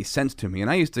make any sense to me. And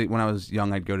I used to, when I was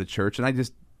young, I'd go to church and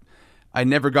I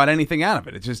never got anything out of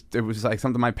it. It was like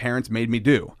something my parents made me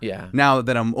do. Yeah. Now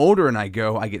that I'm older and I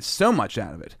get so much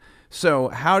out of it. So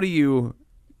how do you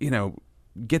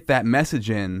get that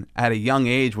message in at a young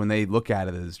age when they look at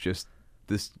it as just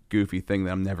this goofy thing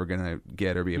that I'm never going to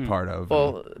get or be a part of?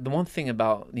 Well, the one thing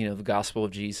about, the gospel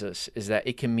of Jesus is that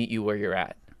it can meet you where you're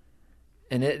at.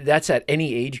 And that's at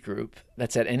any age group,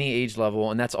 that's at any age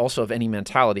level, and that's also of any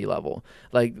mentality level.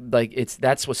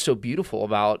 That's what's so beautiful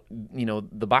about,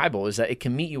 the Bible, is that it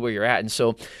can meet you where you're at. And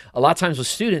so a lot of times with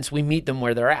students, we meet them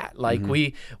where they're at. Like,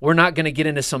 we're not going to get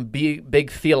into some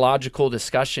big theological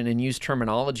discussion and use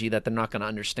terminology that they're not going to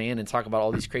understand and talk about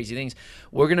all these crazy things.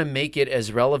 We're going to make it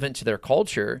as relevant to their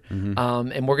culture,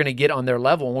 and we're going to get on their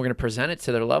level, and we're going to present it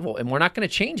to their level, and we're not going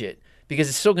to change it, because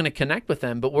it's still going to connect with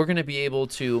them, but we're going to be able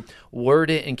to word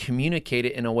it and communicate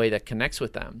it in a way that connects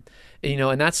with them.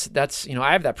 And that's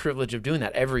I have that privilege of doing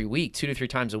that every week, 2 to 3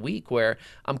 times a week, where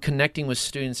I'm connecting with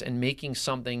students and making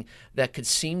something that could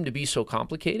seem to be so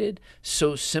complicated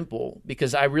so simple,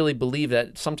 because I really believe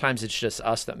that sometimes it's just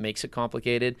us that makes it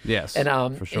complicated. Yes,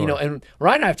 and for sure. And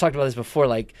Ryan and I have talked about this before,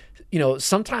 like,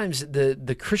 sometimes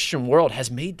the Christian world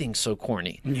has made things so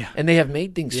corny, and they have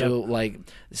made things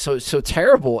so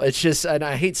terrible. It's just, and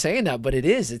I hate saying that, but it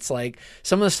is. It's like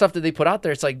some of the stuff that they put out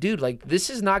there. It's like, dude, like,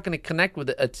 this is not going to connect with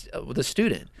a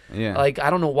student. Yeah. Like, I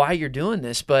don't know why you're doing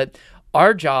this, but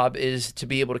our job is to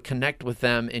be able to connect with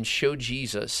them and show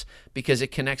Jesus, because it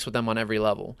connects with them on every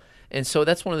level. And so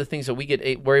that's one of the things that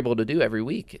we're able to do every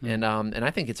week. And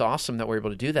I think it's awesome that we're able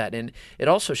to do that. And it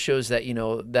also shows that,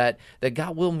 that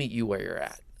God will meet you where you're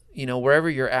at. Wherever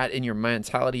you're at in your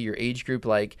mentality, your age group,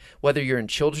 like whether you're in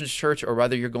children's church or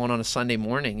whether you're going on a Sunday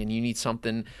morning and you need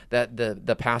something that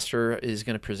the pastor is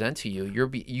going to present to you,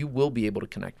 you will be able to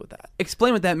connect with that.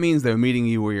 Explain what that means, though, meeting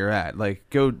you where you're at. Like,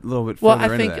 go a little bit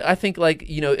further into that. I think like,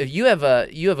 if you have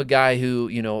a guy who,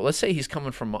 let's say he's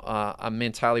coming from a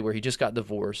mentality where he just got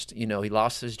divorced, he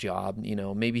lost his job,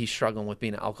 maybe he's struggling with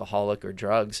being an alcoholic or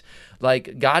drugs.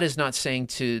 Like, God is not saying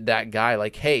to that guy,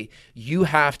 like, hey, you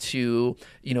have to,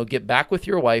 get back with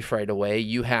your wife right away.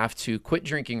 You have to quit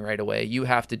drinking right away. You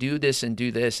have to do this and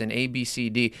A, B, C,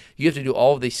 D. You have to do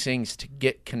all of these things to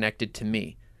get connected to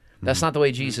me. That's not the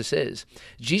way Jesus is.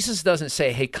 Jesus doesn't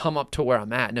say, hey, come up to where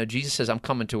I'm at. No, Jesus says, I'm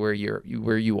coming to where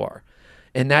you are.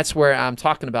 And that's where I'm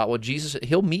talking about. Well, Jesus,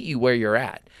 he'll meet you where you're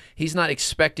at. He's not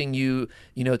expecting you,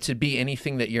 to be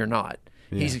anything that you're not.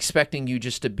 Yeah. He's expecting you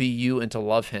just to be you and to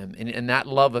love him. And that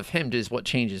love of him is what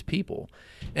changes people.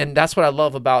 And that's what I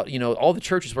love about, all the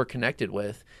churches we're connected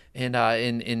with. And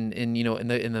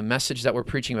in the message that we're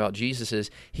preaching about Jesus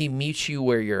is he meets you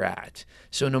where you're at.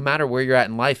 So no matter where you're at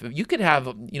in life, you could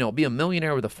have, be a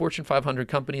millionaire with a Fortune 500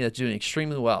 company that's doing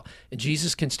extremely well. And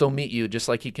Jesus can still meet you just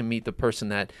like he can meet the person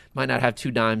that might not have 2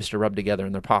 dimes to rub together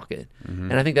in their pocket.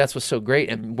 And I think that's what's so great.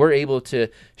 And we're able to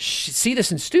see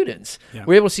this in students. Yeah.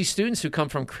 We're able to see students who come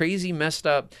from crazy, messed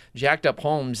up, jacked up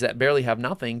homes that barely have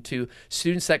nothing to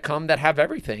students that come that have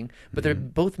everything, but they're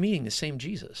both meeting the same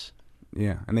Jesus.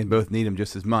 Yeah, and they both need him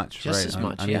just as much, just right? as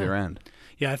much, on either end.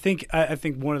 Yeah, I think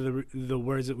one of the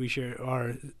words that we share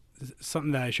are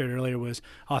something that I shared earlier was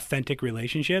authentic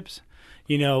relationships.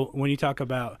 You know, when you talk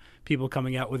about people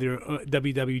coming out with your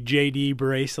WWJD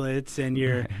bracelets and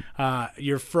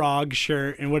your frog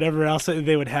shirt and whatever else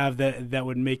they would have that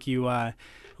would make you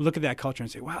look at that culture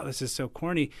and say, wow, this is so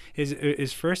corny,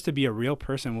 is first to be a real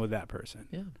person with that person.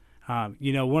 Yeah.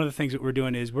 You know, one of the things that we're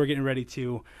doing is we're getting ready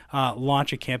to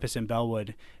launch a campus in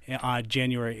Bellwood on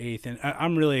January 8th. And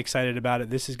I'm really excited about it.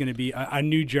 This is going to be a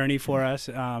new journey for us.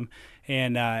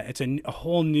 And it's a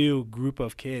whole new group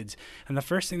of kids. And the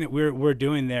first thing that we're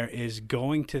doing there is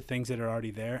going to things that are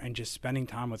already there and just spending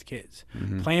time with kids,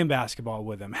 playing basketball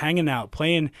with them, hanging out,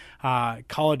 playing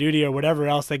Call of Duty or whatever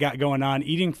else they got going on,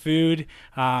 eating food,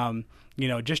 you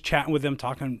know, just chatting with them,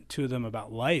 talking to them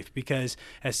about life. Because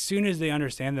as soon as they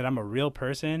understand that I'm a real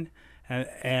person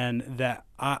and that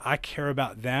I care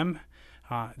about them,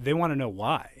 they want to know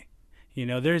why. You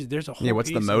know, there's a whole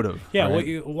what's the motive? Yeah,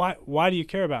 right? why do you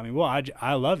care about me? Well,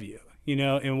 I love you. You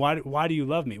know, and why do you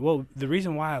love me? Well, the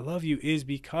reason why I love you is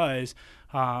because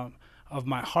of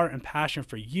my heart and passion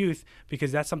for youth,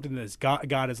 because that's something that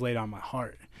God has laid on my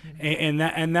heart.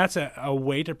 And that's a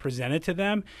way to present it to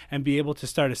them and be able to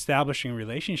start establishing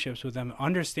relationships with them,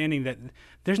 understanding that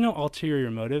there's no ulterior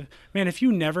motive. Man, if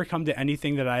you never come to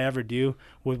anything that I ever do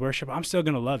with worship, I'm still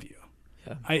going to love you.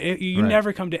 Yeah. You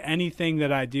never come to anything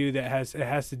that I do that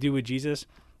has to do with Jesus,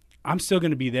 I'm still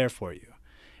going to be there for you.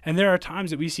 And there are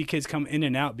times that we see kids come in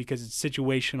and out because it's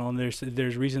situational and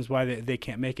there's reasons why they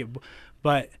can't make it.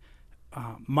 But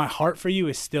my heart for you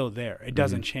is still there. It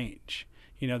doesn't change.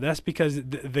 You know, that's because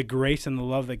the grace and the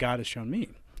love that God has shown me.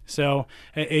 So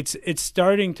it's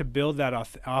starting to build that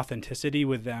authenticity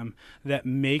with them that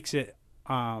makes it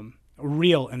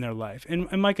real in their life. And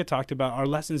Micah talked about our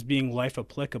lessons being life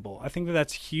applicable. I think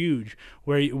that's huge,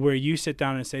 where you sit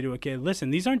down and say to a kid, listen,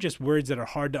 these aren't just words that are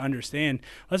hard to understand.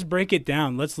 Let's break it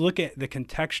down. Let's look at the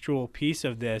contextual piece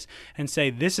of this and say,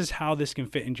 this is how this can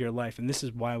fit into your life, and this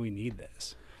is why we need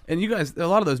this. And you guys, a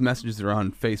lot of those messages are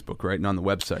on Facebook, right, and on the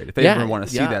website. If they ever want to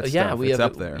see that stuff, it's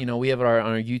up there. You know, we have it on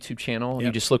our YouTube channel. Yep.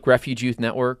 You just look Refuge Youth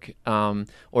Network or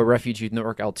Refuge Youth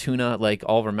Network Altoona. Like,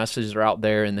 all of our messages are out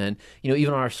there. And then, you know,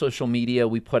 even on our social media,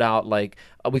 we put out, like,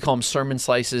 we call them sermon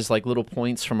slices, like little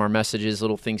points from our messages,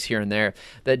 little things here and there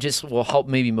that just will help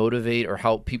maybe motivate or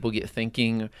help people get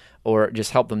thinking or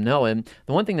just help them know. And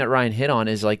the one thing that Ryan hit on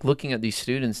is, like, looking at these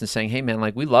students and saying, hey, man,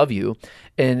 like, we love you.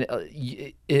 And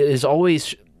it is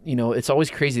always... You know, it's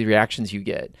always crazy the reactions you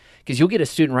get, because you'll get a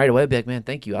student right away be like, man,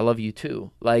 thank you, I love you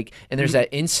too. Like, and there's that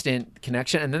instant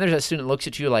connection. And then there's that student that looks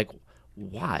at you like,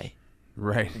 why?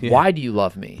 Right. Yeah. Why do you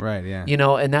love me? Right. Yeah. You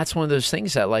know, and that's one of those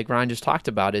things that, like Ryan just talked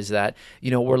about, is that,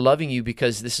 you know, we're loving you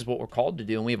because this is what we're called to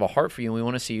do, and we have a heart for you, and we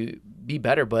want to see you be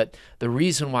better. But the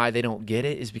reason why they don't get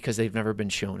it is because they've never been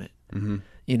shown it. Mm-hmm.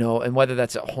 You know, and whether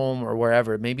that's at home or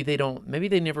wherever, maybe they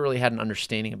never really had an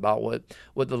understanding about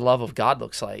what the love of God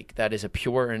looks like. That is a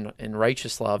pure and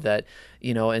righteous love that,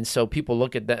 you know, and so people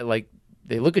look at that, like,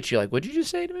 they look at you like, what'd you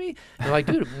just say to me? And they're like,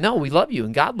 dude, no, we love you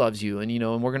and God loves you. And, you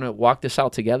know, and we're going to walk this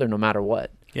out together no matter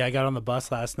what. Yeah, I got on the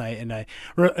bus last night and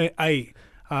I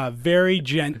very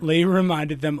gently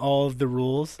reminded them all of the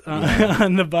rules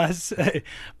on the bus.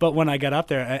 But when I got up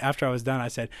there, after I was done, I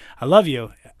said, I love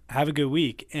you. Have a good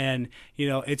week. And, you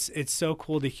know, it's so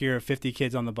cool to hear 50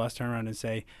 kids on the bus turn around and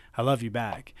say, I love you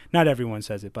back. Not everyone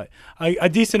says it, but a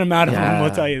decent amount of them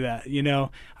will tell you that. You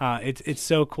know, it's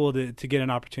so cool to get an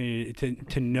opportunity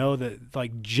to know that,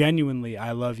 like, genuinely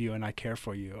I love you and I care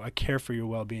for you. I care for your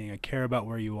well-being. I care about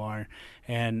where you are.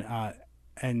 And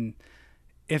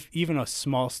if even a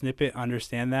small snippet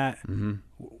understand that,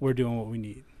 we're doing what we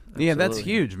need. Yeah, that's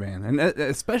huge, man. And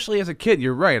especially as a kid,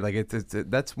 you're right. Like,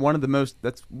 that's one of the most,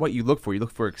 that's what you look for. You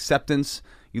look for acceptance,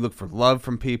 you look for love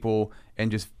from people,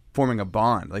 and just forming a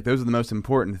bond. Like, those are the most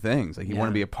important things. Like, you want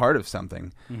to be a part of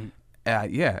something. Mm-hmm.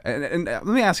 And let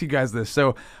me ask you guys this.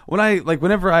 So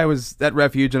whenever I was at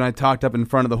Refuge and I talked up in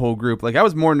front of the whole group, like, I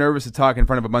was more nervous to talk in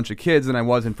front of a bunch of kids than I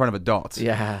was in front of adults.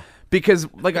 Yeah. Because,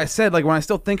 like I said, like, when I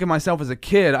still think of myself as a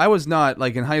kid, I was not,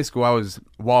 like, in high school, I was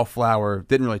wallflower,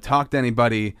 didn't really talk to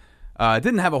anybody,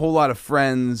 didn't have a whole lot of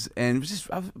friends, and was just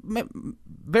I was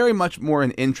very much more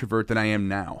an introvert than I am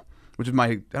now, which is I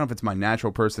don't know if it's my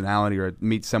natural personality or it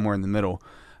meets somewhere in the middle.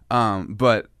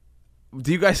 But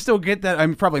do you guys still get that?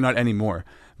 I'm probably not anymore.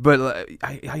 But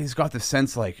I just got the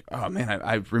sense, like, oh, man,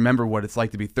 I remember what it's like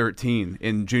to be 13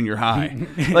 in junior high.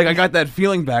 Like, I got that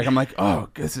feeling back. I'm like, oh,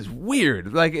 this is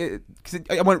weird. Like,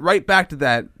 I went right back to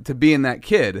that, to being that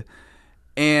kid.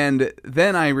 And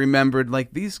then I remembered,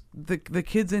 like, the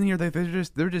kids in here,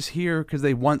 they're just here because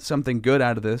they want something good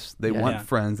out of this. They want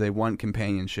friends. They want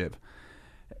companionship.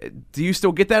 Do you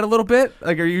still get that a little bit?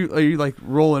 Like, are you like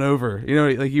rolling over? You know,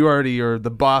 like you already are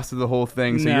the boss of the whole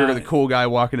thing, so you're the cool guy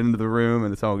walking into the room,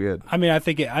 and it's all good. I mean, I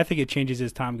think it changes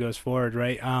as time goes forward,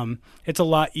 right? It's a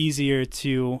lot easier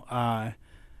to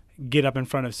get up in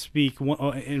front of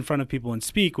people and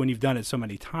speak when you've done it so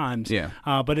many times. Yeah.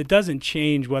 But it doesn't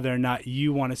change whether or not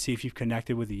you want to see if you've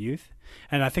connected with the youth.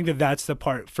 And I think that's the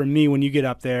part for me when you get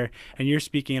up there and you're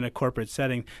speaking in a corporate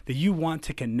setting, that you want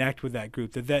to connect with that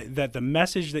group, that the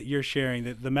message that you're sharing,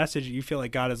 that the message that you feel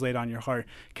like God has laid on your heart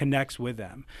connects with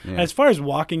them. Yeah. As far as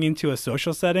walking into a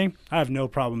social setting, I have no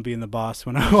problem being the boss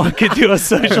when I walk into a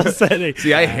social setting.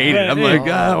 See, I hate it. I'm like,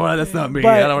 well, that's not me.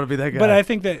 I don't want to be that guy. But I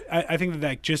think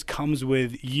that just comes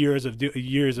with years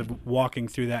of walking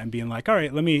through that and being like, all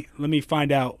right, let me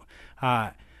find out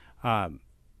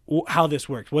how this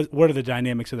works. What are the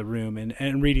dynamics of the room,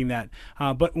 and reading that.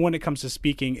 But when it comes to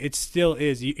speaking, it still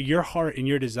is your heart and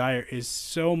your desire is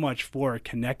so much for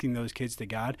connecting those kids to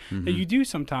God that you do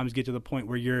sometimes get to the point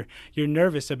where you're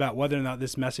nervous about whether or not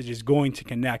this message is going to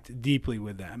connect deeply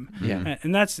with them. Yeah.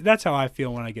 And that's how I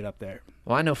feel when I get up there.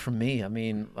 Well, I know for me, I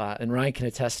mean, and Ryan can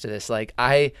attest to this, like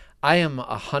I am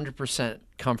 100%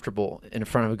 comfortable in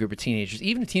front of a group of teenagers,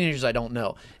 even teenagers I don't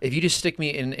know. If you just stick me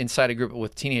inside a group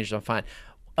with teenagers, I'm fine.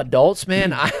 Adults,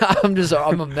 man,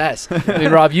 I'm a mess. I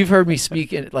mean, Rob, you've heard me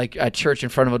speak at church in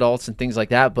front of adults and things like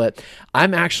that, but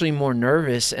I'm actually more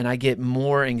nervous and I get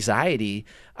more anxiety,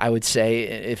 I would say,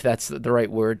 if that's the right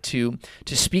word, to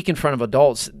speak in front of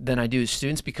adults than I do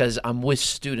students, because I'm with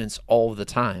students all the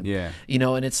time. Yeah. You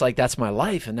know, and it's like that's my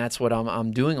life and that's what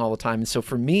I'm doing all the time. And so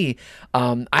for me,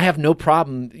 I have no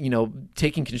problem,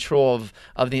 taking control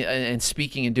of the and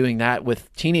speaking and doing that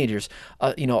with teenagers.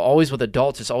 Always with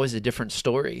adults, it's always a different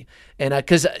story. And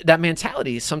because that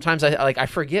mentality, sometimes I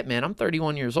forget, man, I'm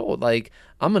 31 years old. Like,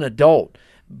 I'm an adult.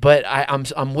 But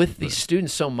I'm with these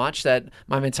students so much that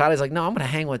my mentality is like, no, I'm going to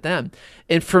hang with them.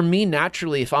 And for me,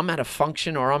 naturally, if I'm at a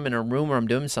function or I'm in a room or I'm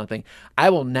doing something, I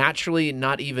will naturally,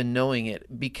 not even knowing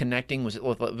it, be connecting with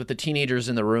the teenagers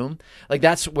in the room. Like,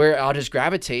 that's where I'll just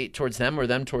gravitate towards them or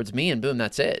them towards me, and boom,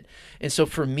 that's it. And so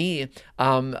for me,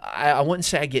 I wouldn't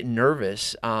say I get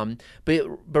nervous, but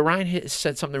Ryan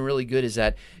said something really good, is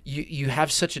that you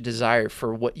have such a desire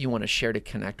for what you want to share to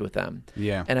connect with them.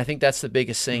 Yeah. And I think that's the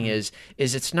biggest thing is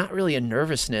it's not really a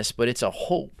nervousness, but it's a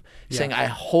hope. Saying, I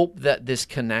hope that this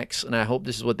connects, and I hope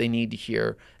this is what they need to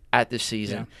hear at this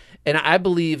season. Yeah. And I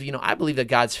believe that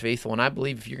God's faithful, and I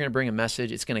believe if you're going to bring a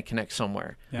message, it's going to connect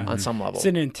somewhere on some level. It's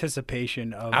an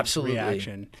anticipation of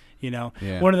reaction. Yeah.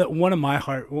 One of my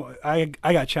heart. I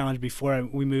got challenged before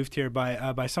we moved here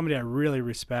by somebody I really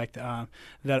respect.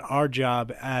 That our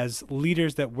job as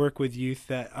leaders that work with youth,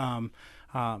 that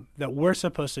we're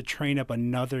supposed to train up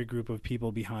another group of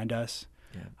people behind us.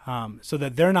 Yeah. So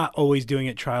that they're not always doing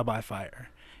it trial by fire.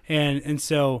 And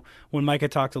so when Micah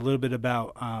talked a little bit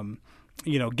about,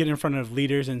 getting in front of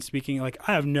leaders and speaking, like,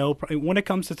 I have when it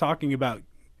comes to talking about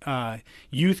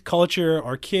youth culture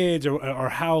or kids or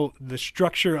how the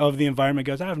structure of the environment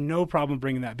goes, I have no problem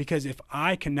bringing that, because if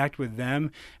I connect with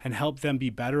them and help them be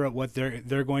better at what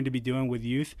they're going to be doing with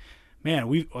youth, man,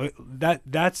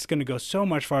 that's going to go so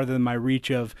much farther than my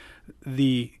reach of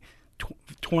the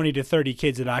 20 to 30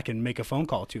 kids that I can make a phone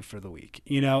call to for the week,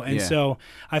 And so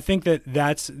I think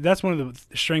that's one of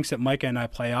the strengths that Micah and I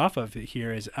play off of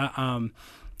here is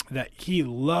that he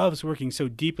loves working so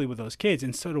deeply with those kids,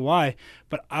 and so do I.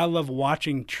 But I love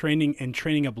watching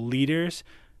training up leaders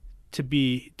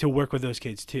to work with those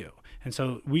kids too. And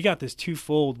so we got this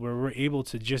twofold where we're able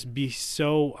to just be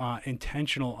so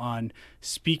intentional on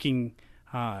speaking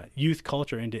youth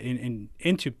culture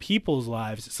into people's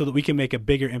lives so that we can make a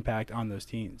bigger impact on those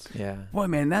teens. Yeah. Boy,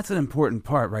 man, that's an important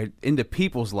part, right? Into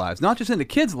people's lives, not just into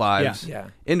kids' lives, Yeah.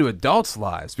 into adults'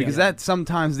 lives, because that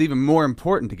sometimes is even more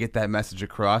important to get that message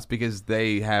across, because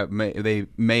they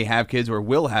may have kids or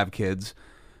will have kids.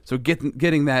 So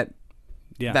getting that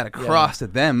across to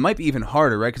them might be even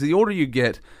harder, right? Because the older you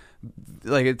get,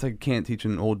 like, it's like can't teach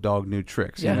an old dog new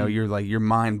tricks. Yeah. You're like, your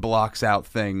mind blocks out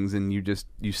things, and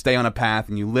you stay on a path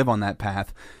and you live on that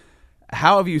path.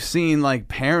 How have you seen, like,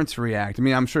 parents react? I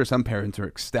mean, I'm sure some parents are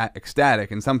ecstatic,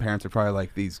 and some parents are probably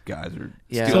like, these guys are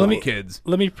stealing kids.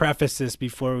 Let me preface this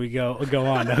before we go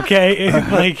on, okay?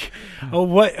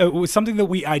 Something that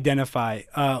we identify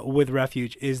with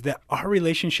Refuge is that our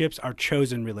relationships are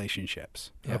chosen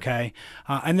relationships, okay?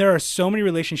 And there are so many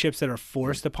relationships that are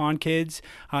forced upon kids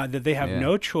that they have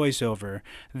no choice over,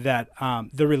 that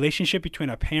the relationship between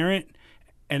a parent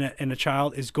and a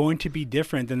child is going to be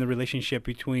different than the relationship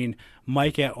between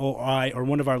Mike or I or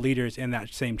one of our leaders and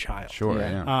that same child. Sure.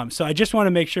 Yeah. Yeah. So I just want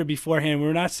to make sure beforehand,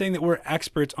 we're not saying that we're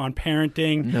experts on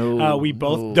parenting. No, we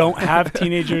both no. don't have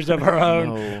teenagers of our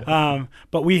own, No.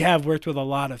 but we have worked with a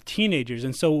lot of teenagers.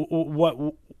 And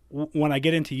so when I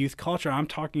get into youth culture, I'm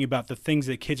talking about the things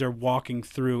that kids are walking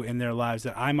through in their lives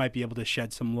that I might be able to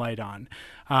shed some light on.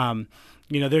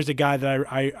 There's a guy that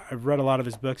I've read a lot of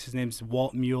his books. His name's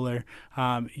Walt Mueller.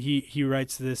 He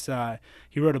writes this.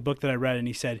 He wrote a book that I read, and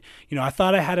he said, I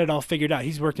thought I had it all figured out.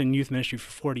 He's worked in youth ministry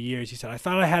for 40 years. He said, I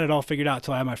thought I had it all figured out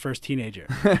until I had my first teenager.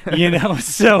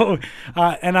 So,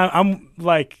 and I'm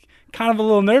like kind of a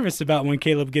little nervous about when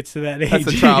Caleb gets to that age. That's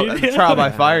the trial by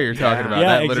fire you're talking about.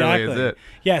 Yeah, that literally exactly. is it.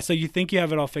 Yeah, so you think you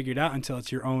have it all figured out until it's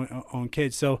your own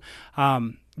kids. So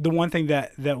the one thing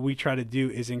that we try to do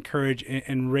is encourage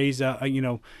and raise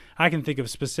I can think of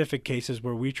specific cases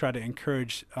where we try to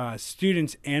encourage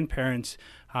students and parents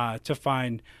to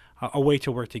find a way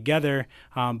to work together,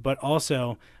 but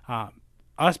also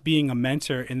us being a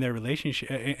mentor in their relationship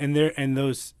in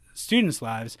those students'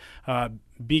 lives,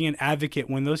 being an advocate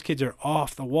when those kids are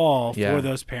off the wall Yeah. for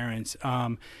those parents,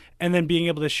 and then being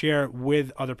able to share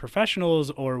with other professionals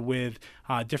or with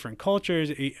different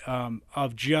cultures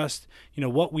of just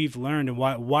what we've learned and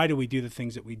why do we do the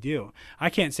things that we do. I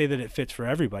can't say that it fits for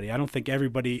everybody. I don't think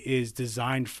everybody is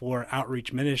designed for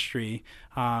outreach ministry.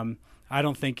 I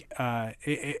don't think,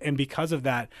 and because of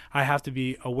that, I have to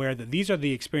be aware that these are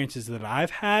the experiences that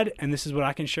I've had, and this is what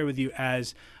I can share with you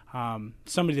as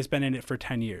somebody that's been in it for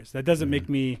 10 years. That doesn't make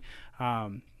me a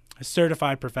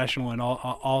certified professional in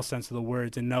all sense of the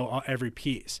words and know every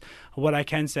piece. What I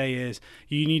can say is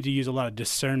you need to use a lot of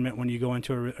discernment when you go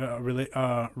into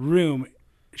a room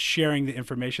sharing the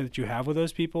information that you have with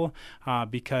those people,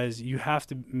 because you have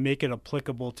to make it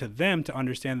applicable to them to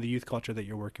understand the youth culture that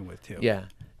you're working with too. Yeah.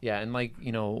 Yeah. And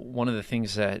one of the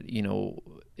things that,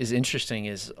 is interesting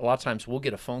is a lot of times we'll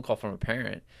get a phone call from a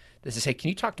parent that says, hey, can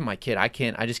you talk to my kid? I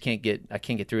can't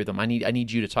get through with them. I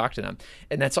need you to talk to them.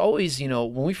 And that's always,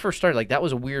 when we first started, that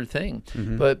was a weird thing.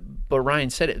 Mm-hmm. But Ryan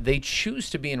said it, they choose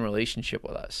to be in relationship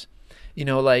with us.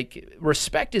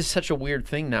 Respect is such a weird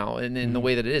thing now in the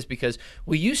way that it is, because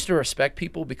we used to respect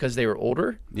people because they were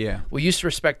older. Yeah. We used to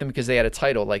respect them because they had a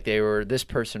title, like they were this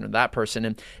person or that person.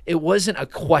 And it wasn't a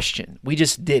question. We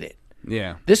just did it.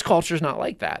 Yeah. This culture is not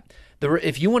like that.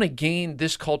 If you want to gain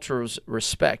this culture's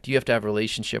respect, you have to have a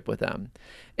relationship with them.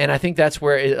 And I think that's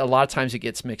where a lot of times it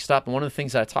gets mixed up. And one of the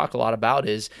things I talk a lot about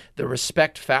is the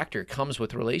respect factor comes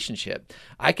with relationship.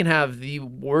 I can have the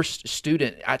worst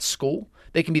student at school.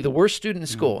 They can be the worst student in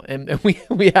school, and we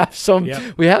have some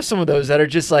of those that are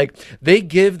just like, they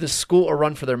give the school a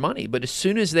run for their money, but as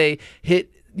soon as they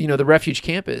hit the Refuge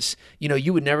campus,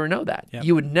 you would never know that. Yep.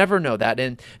 You would never know that.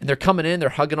 And they're coming in, they're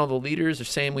hugging all the leaders, they're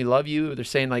saying we love you, they're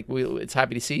saying it's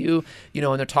happy to see you,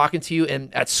 and they're talking to you.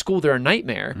 And at school they're a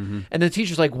nightmare. Mm-hmm. And the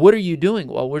teacher's like, what are you doing?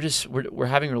 Well, we're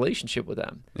having a relationship with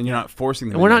them. And you're not forcing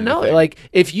them. And we're not knowing.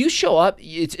 If you show up,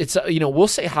 it's we'll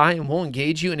say hi and we'll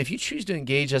engage you. And if you choose to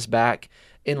engage us back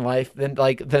in life, then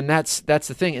that's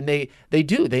the thing. And they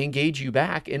engage you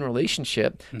back in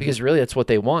relationship, because really that's what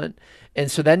they want. And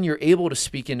so then you're able to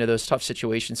speak into those tough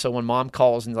situations. So when mom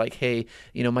calls and like, hey,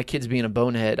 my kid's being a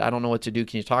bonehead, I don't know what to do,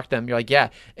 can you talk to them? You're like, yeah.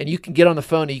 And you can get on the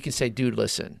phone and you can say, dude,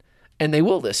 listen. And they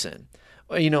will listen,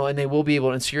 and they will be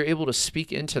able, and so you're able to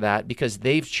speak into that because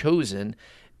they've chosen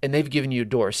and they've given you a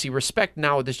door. See, respect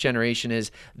now with this generation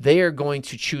is they are going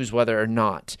to choose whether or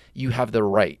not you have the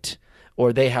right,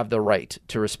 or they have the right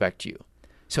to respect you.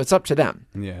 So it's up to them.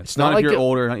 Yeah, it's not if you're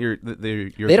older, not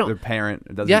their parent.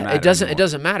 It doesn't matter. It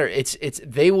doesn't matter. It's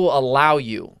they will allow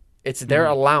you. It's their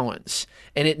allowance,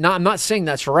 and I'm not saying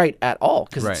that's right at all,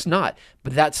 because it's not.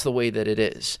 But that's the way that it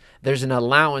is. There's an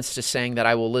allowance to saying that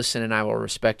I will listen and I will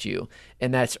respect you,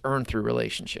 and that's earned through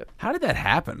relationship. How did that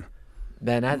happen?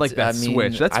 Then that's, like that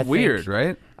switch. That's weird,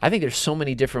 right? I think there's so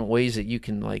many different ways that you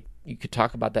could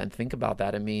talk about that and think about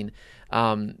that. I mean,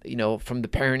 from the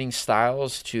parenting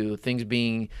styles to things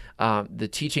being the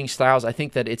teaching styles, I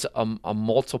think that it's a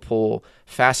multiple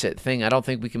facet thing. I don't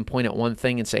think we can point at one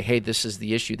thing and say, hey, this is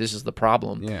the issue, this is the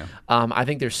problem. Yeah. I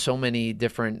think there's so many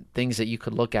different things that you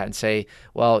could look at and say,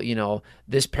 well,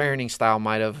 this parenting style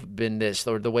might have been this,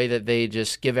 or the way that they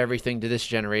just give everything to this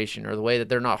generation, or the way that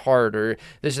they're not hard, or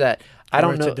this, that. I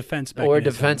don't know. Or a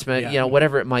defense mechanism.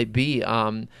 Whatever it might be.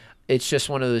 It's just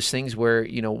one of those things where,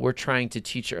 we're trying to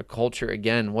teach a culture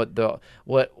again,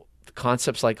 what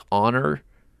concepts like honor,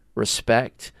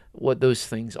 respect, what those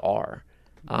things are,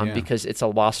 because it's a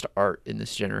lost art in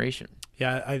this generation.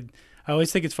 Yeah, I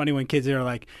always think it's funny when kids are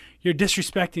like, "You're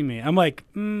disrespecting me." I'm like,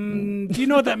 do you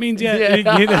know what that means yet?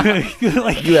 Yeah.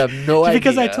 Like, You have no idea.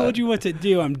 because I told you what to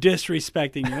do, I'm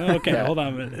disrespecting you. Okay, hold on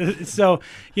a minute. So,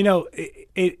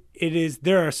 it is.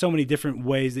 There are so many different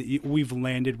ways that we've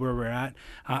landed where we're at.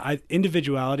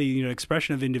 Individuality,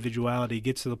 expression of individuality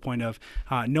gets to the point of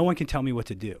no one can tell me what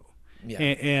to do. Yeah.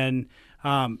 And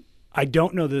I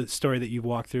don't know the story that you've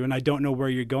walked through, and I don't know where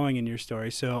you're going in your story.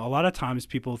 So a lot of times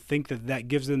people think that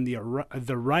gives them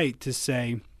the right to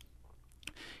say,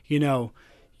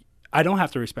 I don't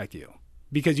have to respect you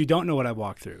because you don't know what I've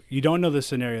walked through. You don't know the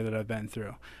scenario that I've been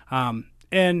through.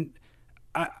 And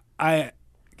I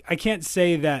can't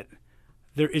say that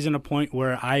there isn't a point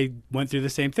where I went through the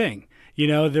same thing.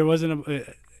 There wasn't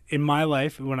in my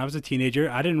life when I was a teenager,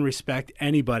 I didn't respect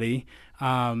anybody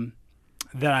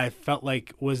that I felt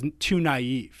like was too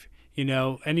naive.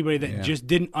 Anybody that just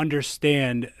didn't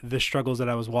understand the struggles that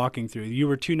I was walking through. You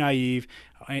were too naive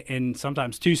and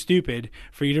sometimes too stupid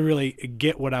for you to really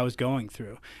get what I was going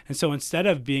through. And so instead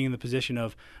of being in the position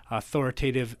of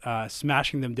authoritative,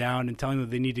 smashing them down and telling them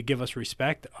they need to give us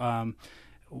respect,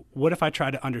 what if I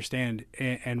try to understand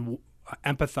and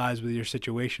empathize with your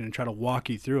situation and try to walk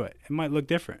you through it? It might look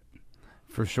different.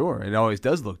 For sure. It always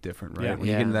does look different, right? Yeah. When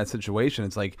you get into that situation,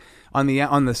 it's like on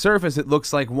the surface it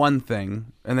looks like one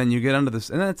thing, and then you get under this,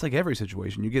 and then it's like every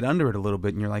situation. You get under it a little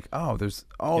bit and you're like, "Oh, there's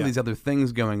all these other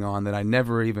things going on that I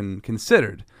never even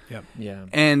considered." Yep. Yeah.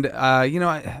 And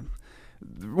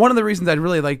one of the reasons I'd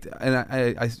really liked, and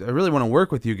I really want to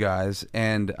work with you guys,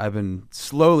 and I've been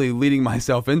slowly leading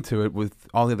myself into it with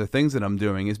all the other things that I'm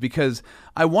doing, is because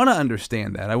I want to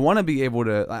understand that. I want to be able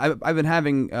to. I've been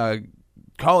having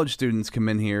college students come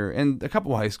in here and a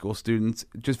couple of high school students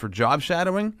just for job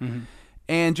shadowing,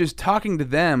 and just talking to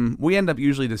them. We end up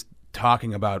usually just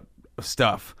talking about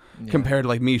stuff compared to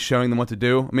like me showing them what to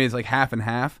do. I mean, it's like half and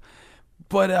half,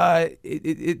 but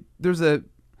there's a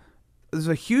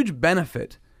huge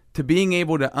benefit to being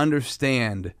able to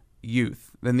understand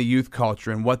youth and the youth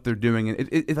culture and what they're doing, and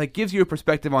it like gives you a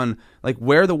perspective on like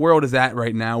where the world is at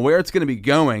right now, where it's going to be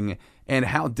going, and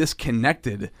how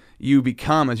disconnected you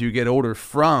become as you get older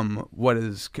from what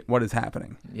is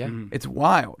happening. Yeah. It's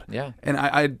wild. Yeah. And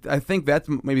I think that's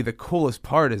maybe the coolest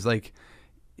part, is like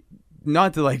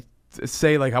not to like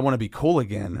say like I want to be cool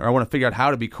again, or I want to figure out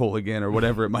how to be cool again, or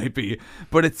whatever it might be,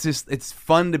 but it's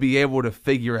fun to be able to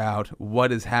figure out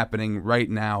what is happening right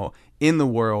now in the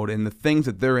world, and the things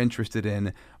that they're interested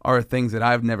in are things that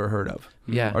I've never heard of.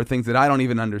 Yeah. Or things that I don't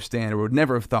even understand or would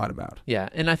never have thought about. Yeah,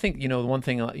 and I think the one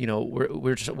thing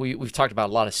we've talked about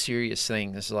a lot of serious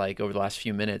things like over the last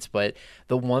few minutes, but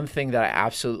the one thing that I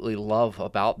absolutely love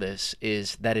about this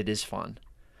is that it is fun.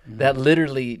 That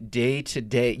literally day to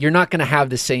day, you're not going to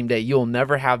have the same day. You'll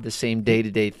never have the same day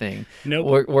to day thing.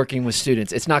 Nope. Working with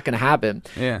students, it's not going to happen.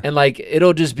 Yeah. And like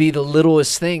it'll just be the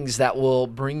littlest things that will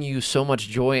bring you so much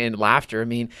joy and laughter. I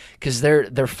mean, because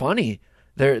they're funny.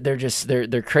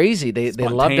 They're crazy. They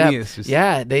love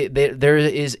that. There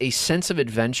is a sense of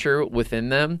adventure within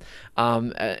them.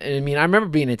 And I mean, I remember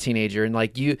being a teenager and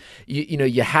like you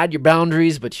had your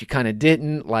boundaries, but you kind of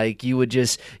didn't. Like you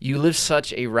live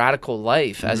such a radical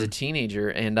life as a teenager,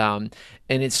 and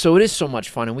it is so much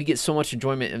fun, and we get so much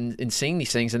enjoyment in seeing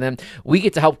these things, and then we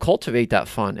get to help cultivate that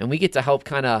fun, and we get to help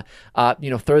kind of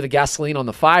throw the gasoline on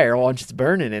the fire while it's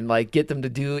burning, and like get them to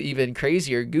do even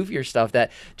crazier, goofier stuff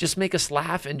that just make us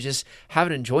laugh and just have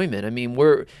an enjoyment. I mean,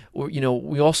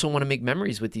 we also want to make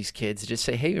memories with these kids. Just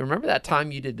say, hey, remember that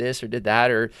time you did this or did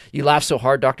that, or you laughed so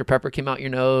hard Dr. Pepper came out your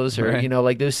nose, or right.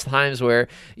 like those times where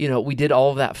we did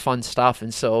all of that fun stuff.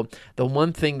 And so the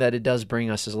one thing that it does bring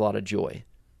us is a lot of joy.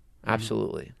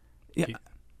 Absolutely. Yeah.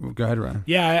 Go ahead, Ryan.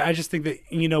 Yeah, I just think that,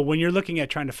 when you're looking at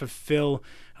trying to fulfill,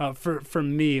 for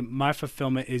me, my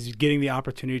fulfillment is getting the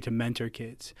opportunity to mentor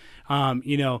kids.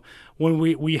 When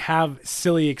we have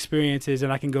silly experiences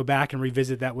and I can go back and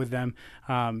revisit that with them.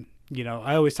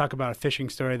 I always talk about a fishing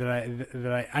story that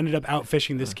I ended up out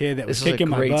fishing this kid that was kicking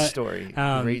my butt.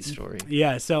 Great story.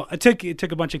 Yeah, so I took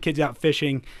a bunch of kids out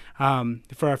fishing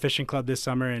for our fishing club this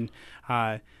summer, and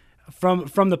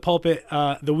from the pulpit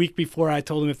the week before, I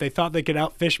told them if they thought they could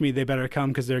outfish me, they better come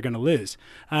because they're going to lose.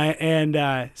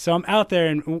 So I'm out there,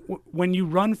 and when you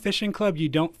run fishing club, you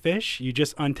don't fish, you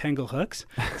just untangle hooks.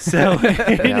 So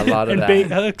a lot of and that. bait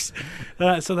hooks.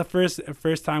 So the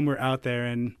first time we're out there,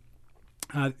 and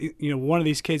one of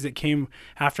these kids that came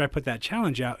after I put that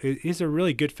challenge out is a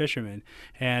really good fisherman,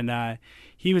 and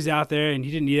he was out there and he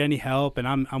didn't need any help. And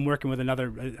I'm working with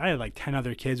I had like 10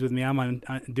 other kids with me. I'm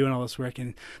doing all this work,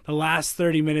 and the last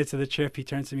 30 minutes of the trip, he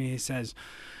turns to me and he says,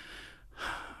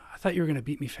 "I thought you were going to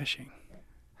beat me fishing."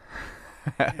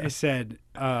 I said,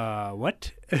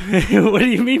 what? What do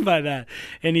you mean by that?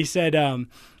 And he said,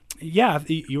 yeah,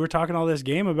 you were talking all this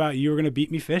game about you were going to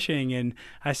beat me fishing. And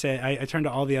I said, I turned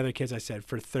to all the other kids. I said,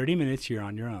 for 30 minutes, you're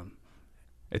on your own.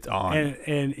 It's on.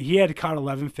 And he had caught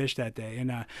 11 fish that day.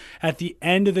 And at the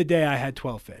end of the day, I had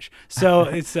 12 fish. So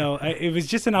it was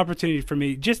just an opportunity for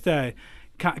me just to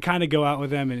kind of go out with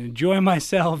them and enjoy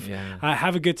myself,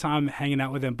 have a good time hanging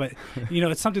out with them. But,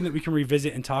 it's something that we can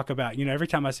revisit and talk about. Every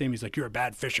time I see him, he's like, you're a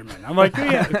bad fisherman. I'm like,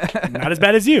 yeah, not as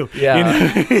bad as you.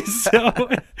 Yeah.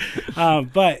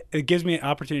 But it gives me an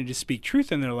opportunity to speak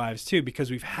truth in their lives too,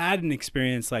 because we've had an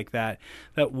experience like that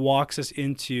walks us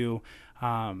into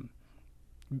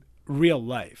real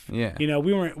life. Yeah.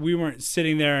 We weren't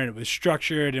sitting there and it was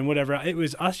structured and whatever. It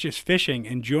was us just fishing,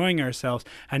 enjoying ourselves,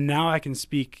 and now I can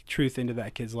speak truth into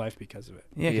that kid's life because of it.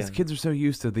 Yeah, because kids are so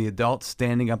used to the adults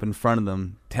standing up in front of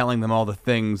them, telling them all the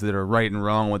things that are right and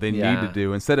wrong, what they need to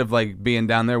do, instead of like being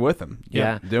down there with them.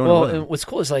 Yeah. Doing it with them. And what's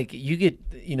cool is like you get,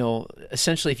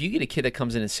 essentially if you get a kid that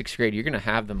comes in 6th grade, you're going to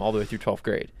have them all the way through 12th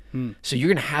grade. So you're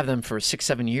going to have them for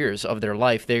 6-7 years of their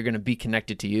life. They're going to be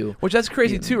connected to you. Which that's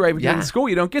crazy too, right? Because in school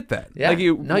you don't get that. Yeah. Like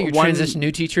you transition,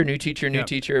 new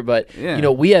teacher. But,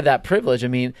 we had that privilege. I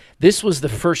mean, this was the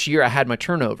first year I had my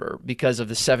turnover because of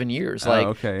the 7 years.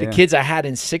 Like the kids I had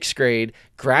in 6th grade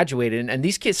graduated,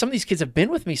 and some of these kids have been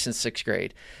with me since 6th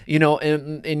grade.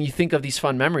 And you think of these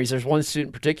fun memories. There's one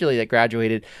student particularly that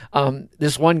graduated.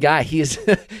 This one guy, he's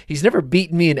never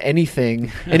beaten me in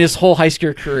anything in his whole high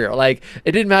school career. Like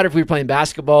it didn't matter if we were playing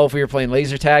basketball, if we were playing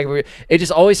laser tag. It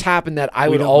just always happened that I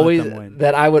would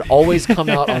always come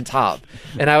out on top,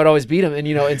 and I would always beat him.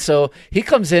 And so he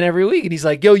comes in every week and he's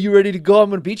like, "Yo, you ready to go?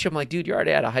 I'm gonna beat you." I'm like, "Dude, you're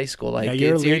already out of high school. Like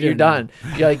you're done.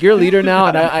 You're a leader now."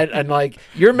 And like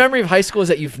your memory of high school is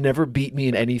that you've never beat me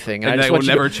in anything, and that will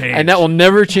never change. And that will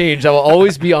never change. I will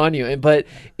always be on you. But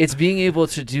it's being able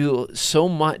to do so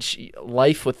much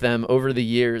life with them over the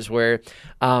years, where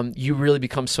you really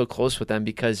become so close with them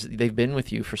because they've been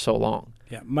with you for so long.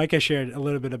 Yeah, Micah shared a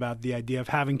little bit about the idea of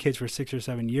having kids for 6 or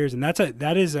 7 years, and that's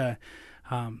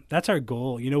our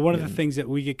goal. One of the things that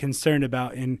we get concerned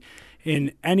about in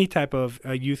any type of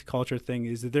youth culture thing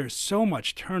is that there's so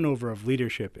much turnover of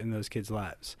leadership in those kids'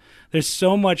 lives. There's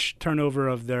so much turnover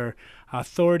of their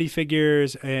authority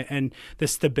figures, and the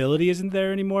stability isn't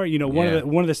there anymore.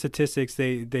 One of the statistics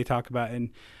they talk about,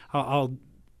 and I'll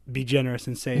be generous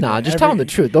and say, just tell them the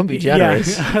truth. Don't be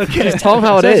generous. Yeah, okay. Just tell them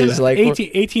how it is. Like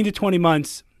 18 to 20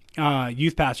 months,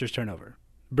 youth pastors turnover.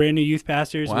 Brand new youth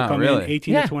pastors will come in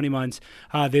 18 to 20 months.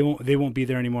 They won't be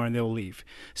there anymore, and they'll leave.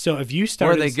 So if you start,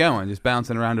 where are they going? Just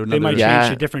bouncing around to another. They might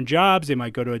change to different jobs. They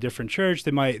might go to a different church.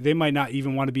 They might not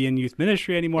even want to be in youth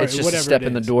ministry anymore. It's just a step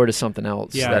in the door to something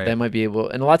else that they might be able.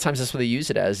 And a lot of times that's what they use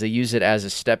it as. They use it as a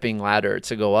stepping ladder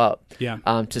to go up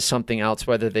to something else,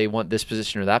 whether they want this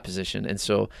position or that position. And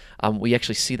so we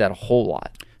actually see that a whole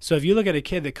lot. So if you look at a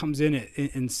kid that comes in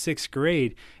 6th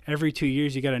grade, every 2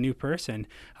 years you got a new person.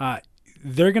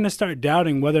 They're going to start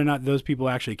doubting whether or not those people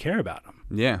actually care about them.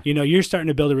 Yeah. You're starting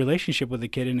to build a relationship with a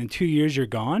kid, and in 2 years you're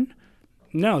gone.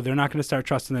 No, they're not going to start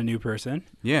trusting the new person.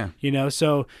 Yeah.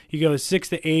 So you go 6th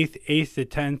to 8th, 8th to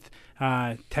 10th,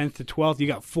 10th to 12th. You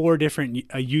got 4 different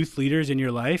youth leaders in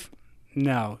your life.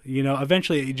 No,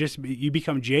 eventually you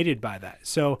become jaded by that.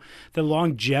 So the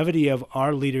longevity of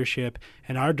our leadership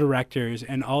and our directors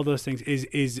and all those things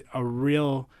is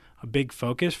a big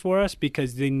focus for us,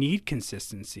 because they need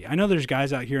consistency. I know there's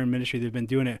guys out here in ministry that have been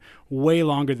doing it way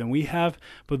longer than we have,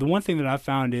 but the one thing that I've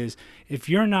found is if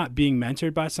you're not being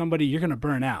mentored by somebody, you're going to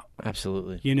burn out.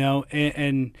 Absolutely.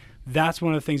 And that's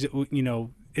one of the things that,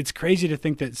 it's crazy to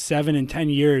think that 7 and 10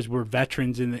 years we're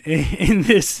veterans in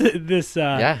this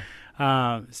stuff,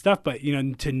 but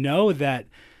to know that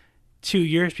 2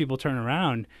 years people turn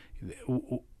around,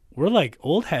 we're like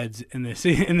old heads in this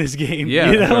game.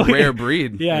 Yeah, a rare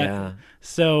breed. Yeah.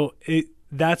 So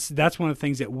that's one of the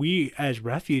things that we as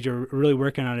Refuge are really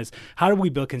working on, is how do we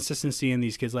build consistency in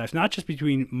these kids' lives, not just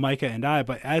between Micah and I,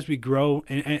 but as we grow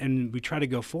and we try to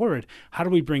go forward, how do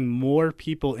we bring more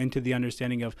people into the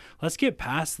understanding of, let's get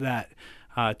past that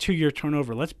 2-year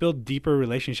turnover. Let's build deeper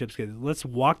relationships. Let's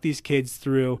walk these kids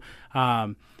through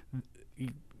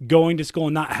going to school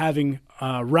and not having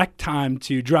rec time,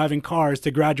 to driving cars, to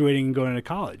graduating and going to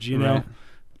college, Right.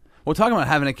 Well, talking about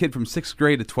having a kid from 6th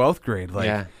grade to 12th grade,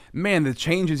 man, the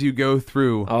changes you go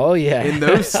through in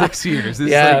those 6 years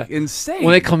is like insane.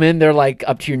 When they come in, they're like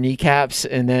up to your kneecaps,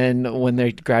 and then when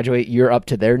they graduate, you're up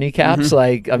to their kneecaps. Mm-hmm.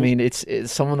 Like, I mean, it's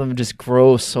some of them just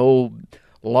grow so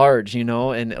large,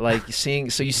 and like so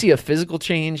you see a physical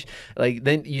change, like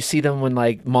then you see them when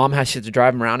like mom has to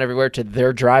drive them around everywhere to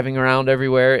they're driving around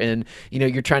everywhere, and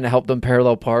you're trying to help them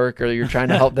parallel park, or you're trying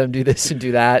to help them do this and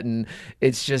do that, and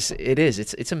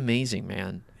it's amazing,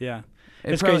 man. Yeah,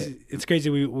 it's crazy. It's crazy.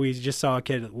 We just saw a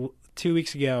kid 2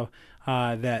 weeks ago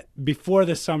that before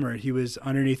the summer he was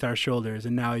underneath our shoulders,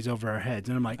 and now he's over our heads.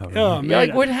 And I'm like, oh man,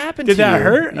 like, what happened? Did to that you?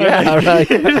 hurt? Yeah,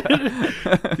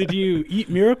 right. Did you eat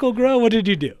Miracle Grow? What did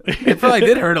you do? It probably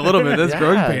did hurt a little bit. Those Yeah.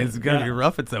 growing pains are gonna be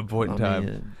rough at some point in time.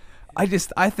 Man.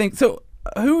 I think so.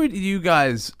 Who do you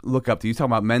guys look up to? You talk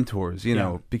about mentors,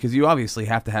 because you obviously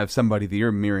have to have somebody that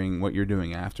you're mirroring what you're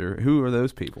doing after. Who are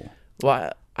those people?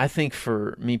 Well, I think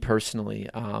for me personally,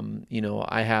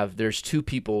 there's two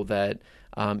people that,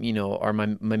 are my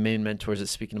main mentors that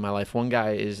speak into my life. One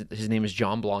guy his name is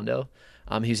John Blondo.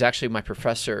 He's actually my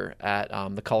professor at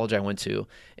the college I went to,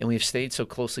 and we've stayed so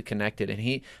closely connected. And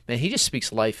he just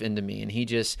speaks life into me, and he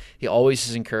always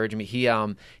has encouraged me.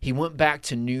 He went back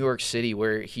to New York City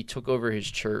where he took over his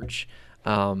church,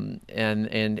 and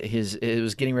it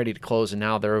was getting ready to close, and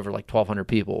now they're over like 1,200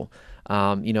 people.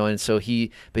 And so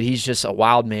he's just a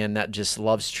wild man that just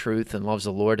loves truth and loves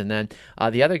the Lord. And then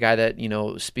the other guy that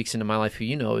speaks into my life,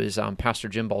 who is Pastor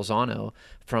Jim Balzano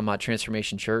from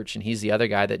Transformation Church, and he's the other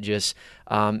guy that just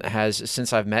has,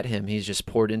 since I've met him, he's just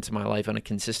poured into my life on a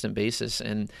consistent basis.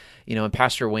 And and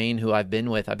Pastor Wayne, who I've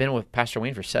been with Pastor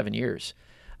Wayne for 7 years.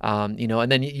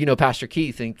 And then Pastor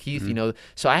Keith, and Keith,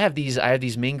 so I have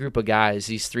these main group of guys,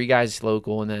 these 3 guys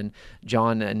local, and then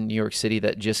John in New York City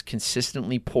that just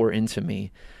consistently pour into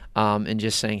me, and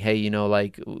just saying, hey,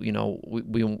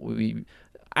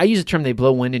 I use the term they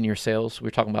blow wind in your sails. We're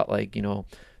talking about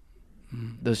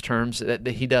those terms that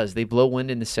he does. They blow wind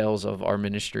in the sails of our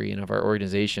ministry and of our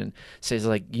organization. Says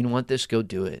like, you want this, go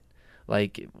do it.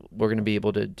 Like, we're going to be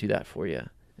able to do that for you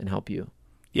and help you.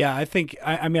 Yeah, I think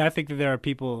that there are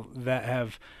people that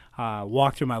have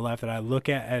walked through my life that I look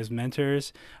at as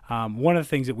mentors. One of the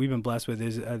things that we've been blessed with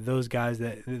is those guys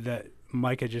that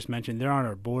Micah just mentioned. They're on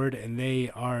our board, and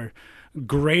they are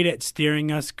great at steering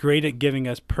us, great at giving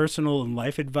us personal and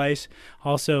life advice.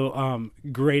 Also,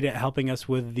 great at helping us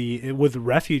with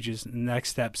Refuge's next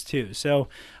steps too. So,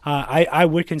 I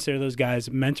would consider those guys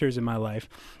mentors in my life.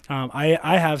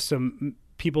 I have some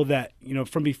people that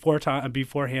from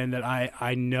beforehand that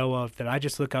I know of, that I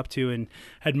just look up to and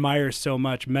admire so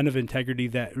much, men of integrity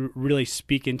that really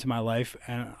speak into my life,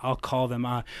 and I'll call them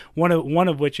one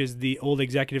of which is the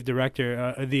executive director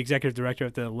of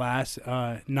the last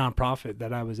nonprofit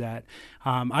that I was at.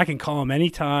 I can call him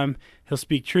anytime. He'll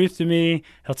speak truth to me.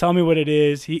 He'll tell me what it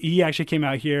is. He actually came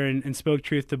out here and spoke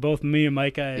truth to both me and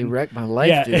Micah. And, he wrecked my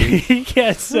life, dude.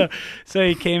 Yeah, so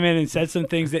he came in and said some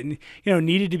things that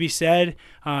needed to be said.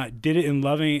 Did it in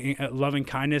loving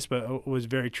kindness, but was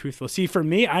very truthful. See, for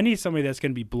me, I need somebody that's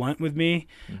going to be blunt with me.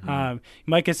 Mm-hmm.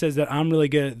 Micah says that I'm really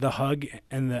good at the hug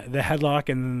and the headlock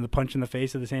and then the punch in the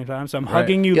face at the same time. So I'm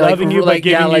hugging you, loving you, but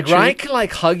giving you truth. Ryan can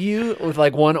hug you with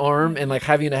one arm and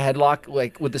have you in a headlock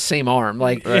with the same arm.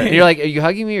 And you're like, are you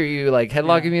hugging me or are you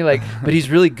headlocking me? But he's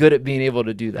really good at being able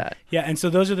to do that. Yeah, and so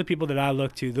those are the people that I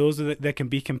look to. Those are that can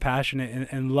be compassionate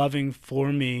and loving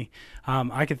for me.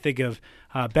 I can think of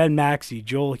Ben Maxey,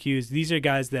 Joel Hughes. These are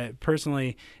guys that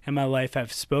personally in my life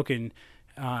have spoken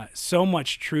so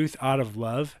much truth out of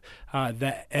love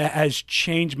that has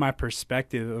changed my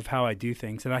perspective of how I do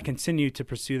things, and I continue to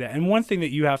pursue that. And one thing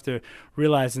that you have to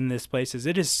realize in this place is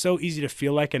it is so easy to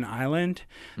feel like an island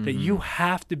that you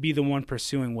have to be the one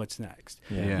pursuing what's next.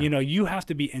 Yeah. You have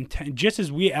to be just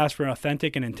as we ask for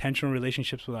authentic and intentional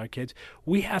relationships with our kids,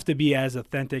 we have to be as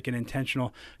authentic and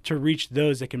intentional to reach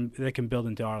those that can build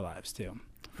into our lives too.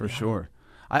 For sure.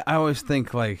 I always think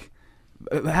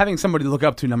having somebody to look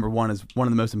up to, number one, is one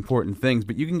of the most important things,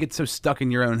 but you can get so stuck in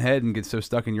your own head and get so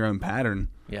stuck in your own pattern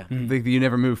that you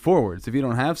never move forward. So if you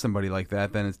don't have somebody like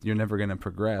that, then you're never going to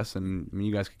progress. And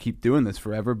you guys could keep doing this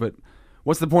forever, but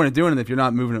what's the point of doing it if you're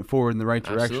not moving it forward in the right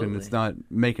direction? Absolutely. It's not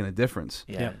making a difference.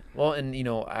 Yeah. Well, and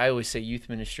I always say youth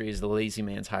ministry is the lazy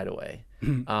man's hideaway.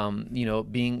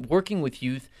 Working with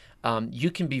youth,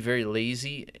 you can be very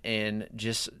lazy and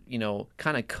just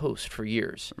kind of coast for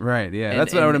years. Right. Yeah.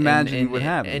 That's what I would imagine would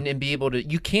happen. And be able to.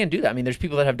 You can do that. I mean, there's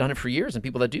people that have done it for years, and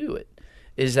people that do it.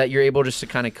 Is that you're able just to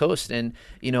kind of coast, and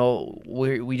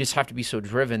we just have to be so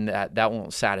driven that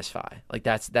won't satisfy.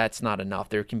 That's not enough.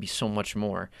 There can be so much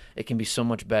more. It can be so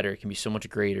much better. It can be so much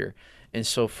greater. And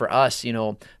so for us,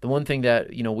 the one thing that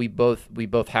we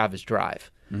both have is drive.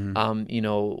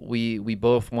 Mm-hmm. We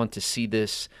both want to see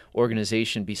this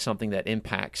organization be something that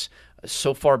impacts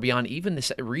so far beyond even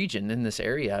this region in this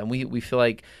area, and we feel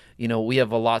like we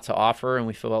have a lot to offer, and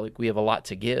we feel like we have a lot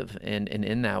to give, and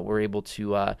in that we're able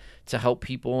to help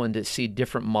people and to see a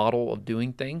different model of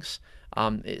doing things,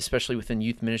 especially within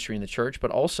youth ministry in the church,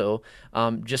 but also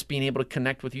just being able to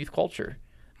connect with youth culture,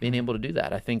 being able to do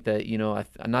that. I think that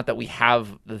not that we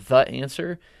have the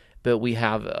answer, but we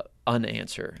have an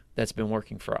answer that's been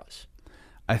working for us.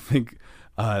 I think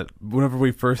whenever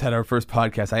we first had our first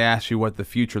podcast, I asked you what the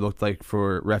future looked like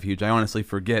for Refuge. I honestly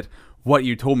forget what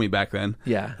you told me back then.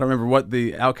 Yeah. I don't remember what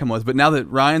the outcome was. But now that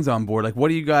Ryan's on board, like, what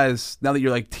do you guys, now that you're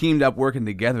like teamed up working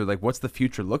together, like, what's the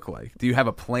future look like? Do you have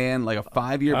a plan, like a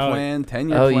 5-year plan,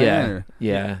 10-year plan? Yeah. Or?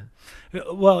 Yeah.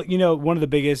 Well,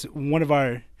 one of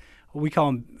our, we call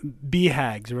them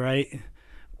BHAGs, right?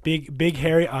 Big,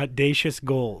 hairy, audacious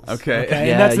goals. Okay. Yeah,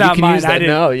 and that's not you can mine. use that.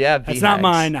 That's not BHAGs.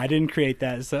 mine. I didn't create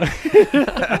that. So,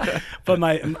 but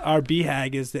our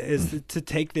BHAG is to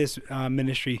take this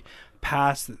ministry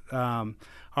past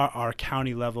our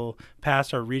county level,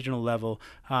 past our regional level,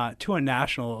 to a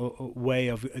national way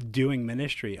of doing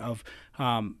ministry, of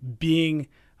being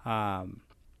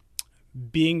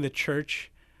the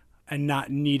church and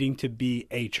not needing to be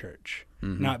a church.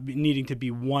 Mm-hmm. Not needing to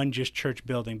be one just church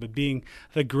building, but being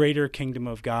the greater kingdom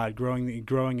of God, growing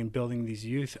and building these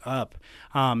youth up.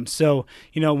 So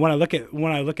when I look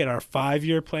at our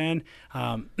 5-year plan,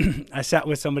 I sat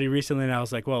with somebody recently and I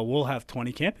was like, well, we'll have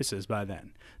 20 campuses by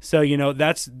then. So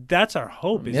that's our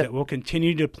hope, is that we'll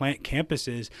continue to plant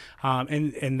campuses,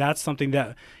 and that's something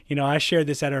that I shared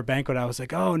this at our banquet. I was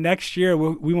like, oh, next year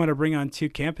we want to bring on 2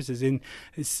 campuses, and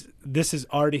this is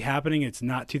already happening. It's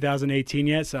not 2018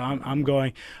 yet, so I'm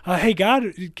going, hey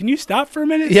God, can you stop for a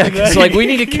minute? Yeah, because we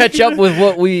need to catch up with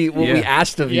what we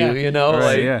asked of you.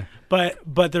 Right, yeah.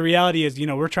 But the reality is,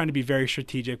 we're trying to be very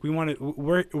strategic.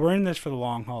 We're in this for the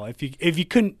long haul. If you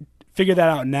couldn't figure that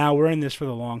out now, we're in this for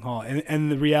the long haul.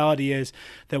 And the reality is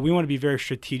that we want to be very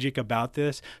strategic about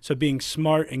this. So being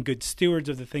smart and good stewards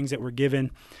of the things that we're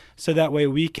given, so that way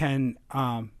we can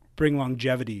bring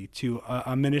longevity to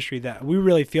a ministry that we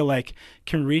really feel like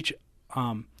can reach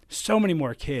so many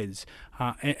more kids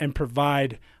and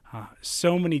provide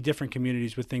so many different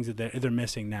communities with things that they're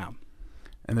missing now.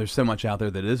 And there's so much out there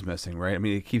that is missing, right? I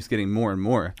mean, it keeps getting more and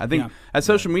more. I think as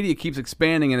social media keeps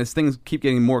expanding and as things keep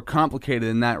getting more complicated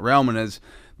in that realm, and as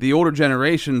the older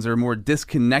generations are more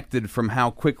disconnected from how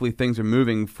quickly things are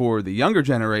moving for the younger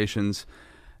generations,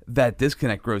 that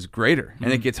disconnect grows greater.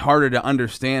 And it gets harder to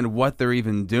understand what they're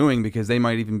even doing, because they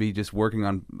might even be just working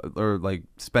on or like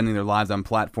spending their lives on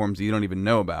platforms that you don't even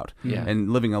know about,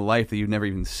 and living a life that you never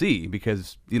even see,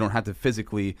 because you don't have to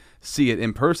physically see it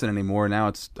in person anymore. Now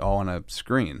it's all on a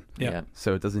screen. Yeah.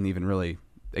 So it doesn't even really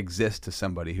exist to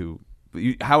somebody who,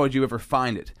 how would you ever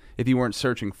find it if you weren't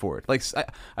searching for it? Like,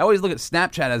 I always look at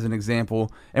Snapchat as an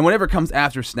example, and whatever comes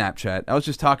after Snapchat. I was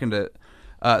just talking to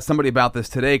somebody about this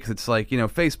today, because it's like,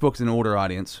 Facebook's an older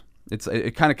audience.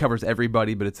 It kind of covers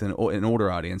everybody, but it's an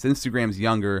older audience. Instagram's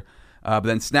younger, but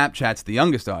then Snapchat's the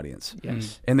youngest audience.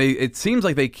 Yes. And it seems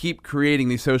like they keep creating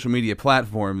these social media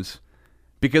platforms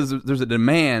because there's a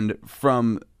demand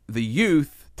from the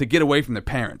youth to get away from their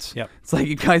parents. Yep. It's like,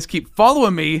 you guys keep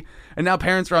following me, and now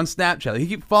parents are on Snapchat. You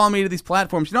keep following me to these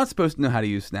platforms. You're not supposed to know how to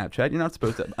use Snapchat. You're not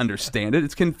supposed to understand it.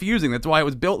 It's confusing. That's why it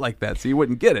was built like that, so you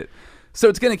wouldn't get it. So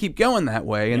it's going to keep going that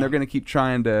way, and they're going to keep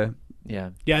trying to. Yeah.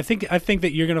 I think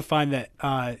that you're going to find that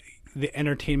the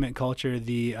entertainment culture,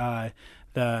 they're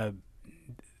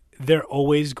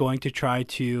always going to try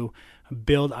to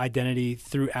build identity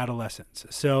through adolescence.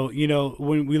 So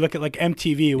when we look at like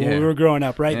MTV when we were growing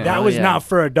up, right? That was not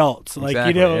for adults. Like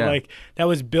like that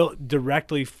was built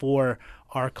directly for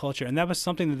our culture, and that was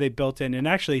something that they built in. And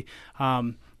actually,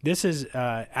 this is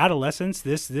adolescence.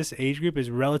 This age group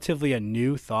is relatively a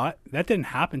new thought. That didn't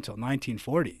happen until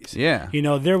 1940s. Yeah.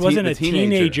 There wasn't a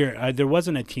teenager. There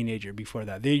wasn't a teenager before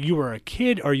that. You were a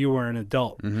kid or you were an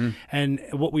adult. Mm-hmm. And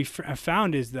what we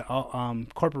found is that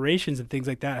corporations and things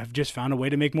like that have just found a way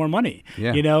to make more money.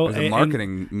 Yeah. It was a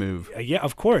marketing move. Yeah,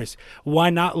 of course.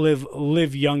 Why not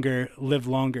live younger, live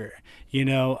longer?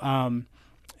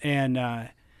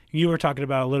 You were talking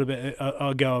about a little bit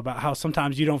ago about how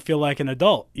sometimes you don't feel like an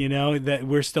adult, that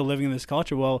we're still living in this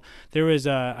culture. Well, there was,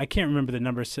 I can't remember the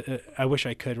numbers. I wish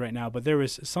I could right now, but there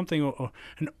was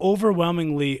an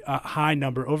overwhelmingly high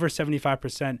number, over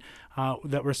 75%,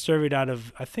 that were surveyed out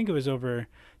of, I think it was over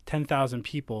 10,000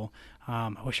 people.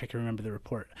 I wish I could remember the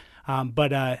report.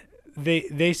 But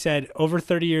they said over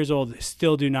 30 years old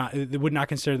still would not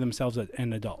consider themselves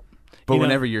an adult. But You know?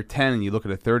 whenever you're 10 and you look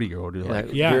at a 30-year-old, you're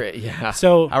like, Yeah. Yeah.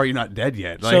 So how are you not dead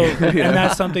yet? So, Like, and you know?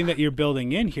 that's something that you're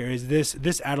building in here is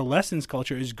this adolescence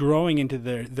culture is growing into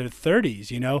their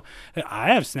 30s. You know,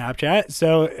 I have Snapchat,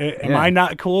 so am Yeah. I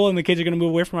not cool? And the kids are going to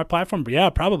move away from my platform? Yeah,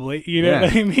 probably. You know Yeah.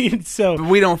 what I mean? So, But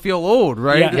we don't feel old,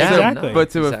 right? Yeah, Yeah, exactly. no. But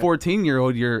to a Exactly.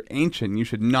 14-year-old, you're ancient. You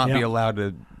should not be Yeah. allowed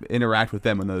to interact with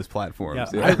them on those platforms.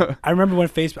 yeah, Yeah. I remember when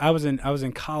Facebook. I was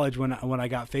in college when I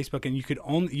got Facebook,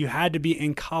 and you had to be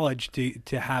in college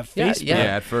to have Yeah, Facebook. Yeah,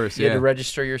 at first, You had yeah. to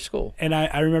register your school. And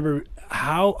I remember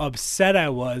how upset I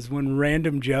was when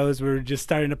random Joes were just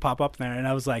starting to pop up there. And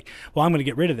I was like, well, I'm going to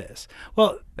get rid of this.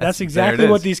 Well, that's there exactly it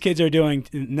what is. these kids are doing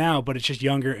now, but it's just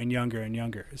younger and younger and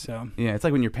younger. So, Yeah, it's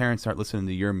like when your parents start listening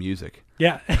to your music.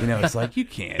 yeah. You know, it's like, you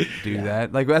can't do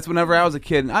that. Like, that's whenever I was a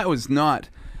kid, and I was not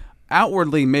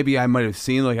outwardly, maybe I might have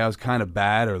seemed like I was kind of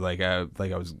bad, or like I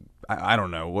was, I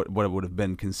don't know what it would have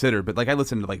been considered, but like I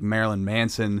listened to like Marilyn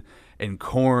Manson and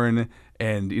Korn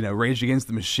and, you know, Rage Against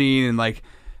the Machine, and like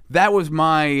that was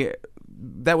my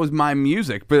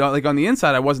music. But like on the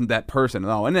inside, I wasn't that person at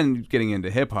all. And then getting into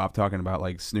hip hop, talking about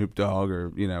like Snoop Dogg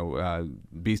or, you know,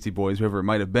 Beastie Boys, whoever it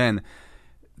might have been,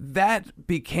 that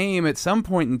became at some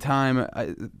point in time.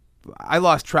 I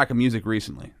lost track of music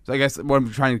recently. So I guess what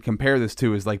I'm trying to compare this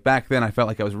to is like back then I felt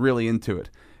like I was really into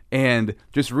it. And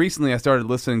just recently I started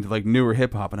listening to like newer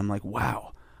hip hop, and I'm like,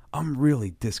 wow, I'm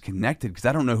really disconnected because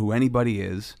I don't know who anybody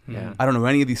is. Yeah. I don't know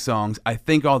any of these songs. I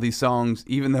think all these songs,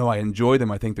 even though I enjoy them,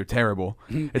 I think they're terrible.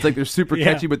 It's like they're super Yeah.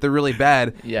 catchy, but they're really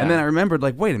bad. Yeah. And then I remembered,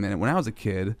 like, wait a minute, when I was a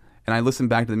kid and I listened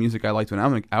back to the music I liked when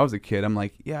I was a kid, I'm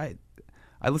like, yeah,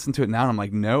 I listen to it now and I'm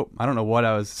like, nope, I don't know what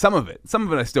I was. Some of it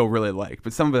I still really like,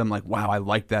 but some of it I'm like, wow, I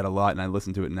like that a lot, and I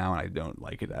listen to it now and I don't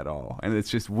like it at all. And it's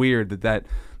just weird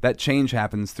that change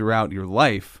happens throughout your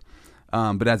life.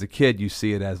 But as a kid, you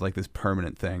see it as like this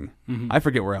permanent thing. I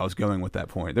forget where I was going with that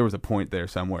point. There was a point there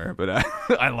somewhere, but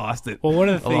I lost it. Well, one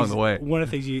of the along things the way. one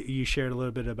of the things you shared a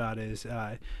little bit about is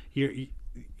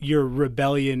your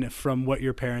rebellion from what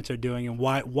your parents are doing, and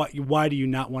why do you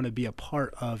not want to be a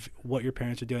part of what your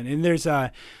parents are doing? And there's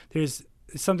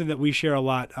something that we share a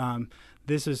lot.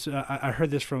 This is I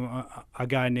heard this from a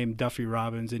guy named Duffy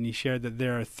Robbins, and he shared that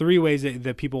there are 3 ways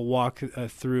that people walk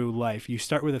through life. You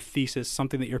start with a thesis,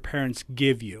 something that your parents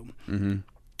give you. Mm-hmm.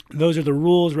 Those are the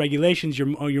rules, regulations,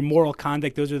 your moral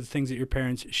conduct. Those are the things that your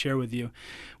parents share with you.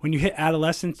 When you hit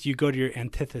adolescence, you go to your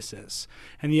antithesis.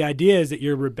 And the idea is that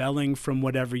you're rebelling from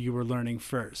whatever you were learning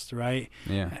first, right?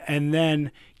 Yeah. And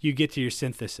then you get to your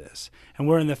synthesis. And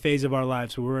we're in the phase of our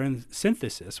lives where we're in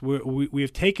synthesis.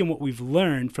 We've taken what we've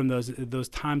learned from those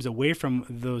times away from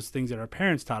those things that our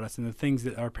parents taught us and the things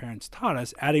that our parents taught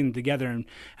us, adding them together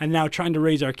and now trying to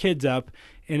raise our kids up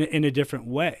in a different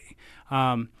way.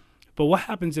 But what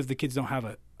happens if the kids don't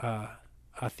have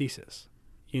a thesis,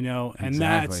 you know? And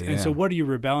Exactly, and so yeah. what are you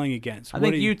rebelling against? I What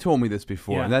think are you told me this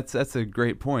before. Yeah. And that's a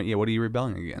great point. Yeah, what are you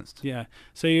rebelling against? Yeah.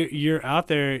 So you're out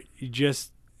there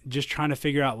just trying to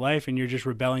figure out life, and you're just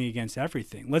rebelling against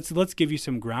everything. Let's give you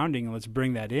some grounding, and let's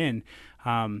bring that in.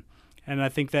 And I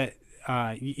think that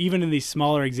even in these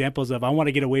smaller examples of I want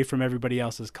to get away from everybody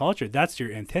else's culture, that's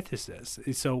your antithesis.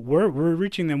 So we're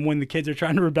reaching them when the kids are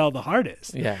trying to rebel the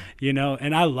hardest. Yeah. You know,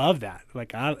 and I love that.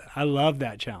 Like I love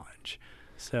that challenge.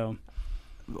 So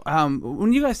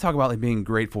When you guys talk about like being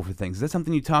grateful for things, is that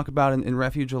something you talk about in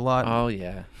Refuge a lot? Oh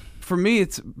yeah. For me,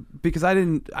 it's because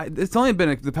it's only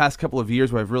been the past couple of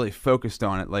years where I've really focused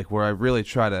on it, like where I really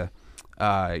try to,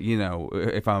 you know,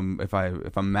 if I'm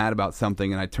mad about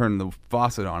something and I turn the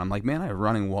faucet on, I'm like, man, I have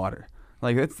running water.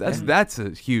 Like that's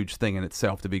a huge thing in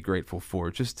itself to be grateful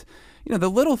for. Just, you know, the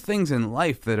little things in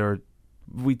life that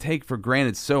we take for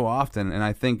granted so often. And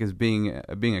I think as being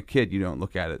a kid, you don't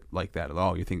look at it like that at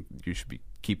all. You think you should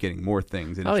keep getting more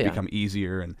things, and it should become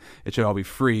easier, and it should all be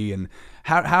free. And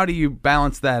how do you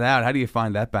balance that out? How do you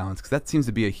find that balance? Because that seems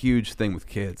to be a huge thing with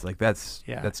kids. Like that's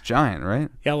giant, right?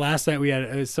 yeah, last night we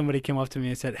had somebody came up to me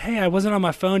and said, "Hey, I wasn't on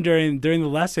my phone during the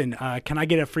lesson. Can I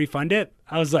get a free fun dip?"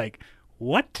 I was like,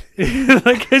 "What?"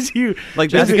 Like, because you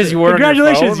Just because you weren't on your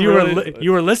congratulations, phone, you were really?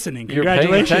 you were listening. You're paying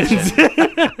Congratulations.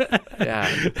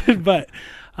 Yeah. But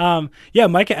yeah,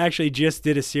 Micah actually just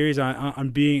did a series on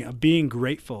being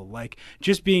grateful, like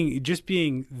just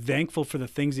being thankful for the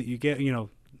things that you get. You know,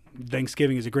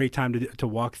 Thanksgiving is a great time to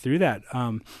walk through that.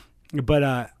 But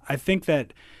I think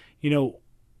that, you know,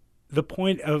 the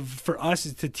point for us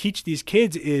is to teach these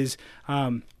kids is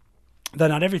that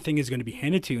not everything is going to be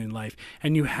handed to you in life,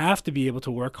 and you have to be able to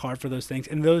work hard for those things,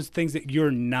 and those things that you're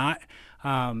not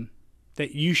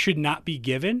that you should not be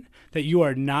given, that you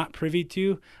are not privy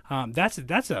to, that's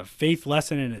a faith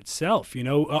lesson in itself. You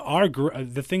know,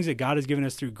 the things that God has given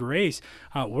us through grace,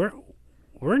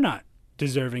 we're not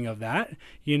deserving of that,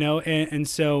 you know, and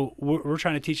so we're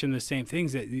trying to teach them the same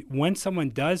things, that when someone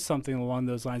does something along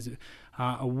those lines,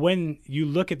 when you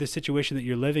look at the situation that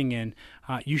you're living in,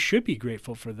 you should be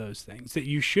grateful for those things, that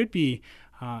you should be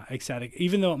ecstatic,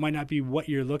 even though it might not be what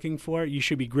you're looking for. You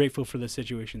should be grateful for the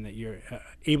situation that you're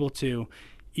able to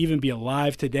even be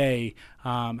alive today,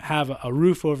 have a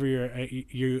roof over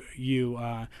your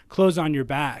clothes on your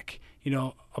back, you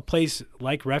know, a place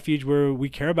like Refuge where we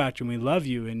care about you and we love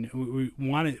you and we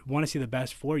want to see the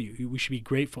best for you. We should be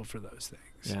grateful for those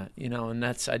things. Yeah, you know, and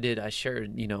I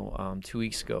shared, you know, 2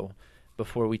 weeks ago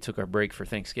before we took our break for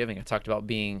Thanksgiving, I talked about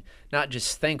being not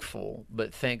just thankful,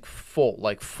 but thankful,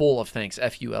 like full of thanks,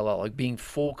 F-U-L-L, like being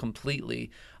full completely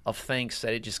of thanks,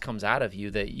 that it just comes out of you,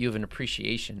 that you have an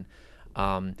appreciation.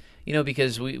 You know,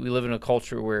 because we live in a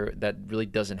culture where that really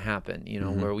doesn't happen, you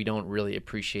know, where we don't really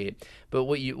appreciate. But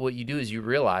what you do is you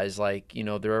realize, like, you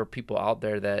know, there are people out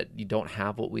there that you don't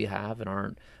have what we have and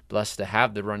aren't blessed to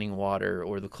have the running water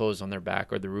or the clothes on their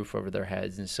back or the roof over their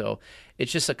heads. And so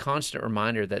it's just a constant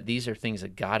reminder that these are things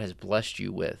that God has blessed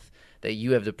you with, that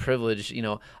you have the privilege. You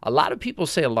know, a lot of people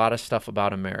say a lot of stuff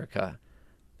about America,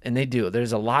 and they do.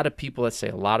 There's a lot of people that say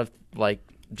a lot of, like,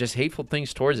 just hateful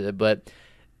things towards it, but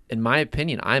in my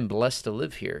opinion, I'm blessed to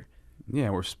live here. Yeah,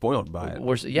 we're spoiled by it.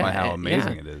 By how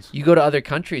amazing it is. You go to other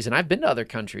countries, and I've been to other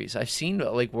countries. I've seen,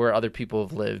 like, where other people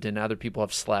have lived and other people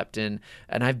have slept, and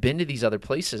I've been to these other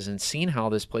places and seen how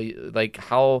this place, like,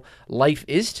 how life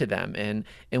is to them, and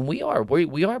we are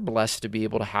blessed to be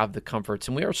able to have the comforts,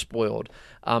 and we are spoiled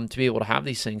to be able to have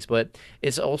these things. But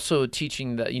it's also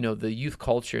teaching the, you know, the youth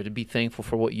culture to be thankful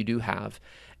for what you do have.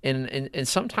 And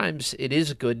sometimes it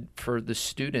is good for the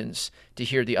students to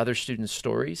hear the other students'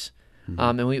 stories.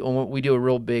 And we do a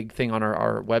real big thing on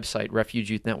our website,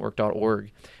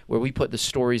 refugeyouth.network.org, where we put the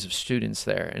stories of students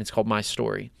there, and it's called My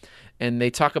Story. And they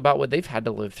talk about what they've had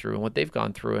to live through and what they've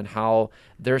gone through and how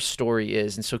their story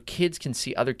is. And so kids can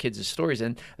see other kids' stories,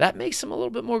 and that makes them a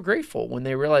little bit more grateful when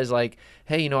they realize, like,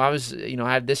 hey, you know, I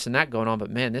had this and that going on,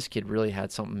 but man, this kid really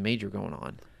had something major going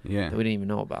on. Yeah. That we didn't even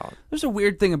know about. There's a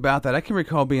weird thing about that. I can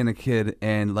recall being a kid,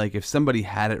 and, like, if somebody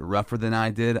had it rougher than I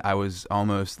did, I was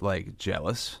almost, like,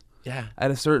 jealous. Yeah.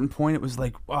 At a certain point, it was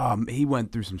like, oh, he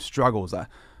went through some struggles. I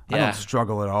don't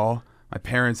struggle at all. My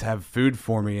parents have food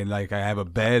for me, and, like, I have a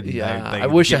bed. Yeah, I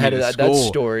wish I had that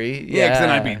story. Yeah, because then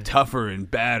I'd be tougher and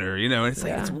badder, you know. And it's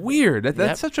like, it's weird.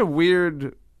 That's such a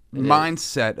weird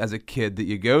mindset as a kid that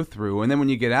you go through, and then when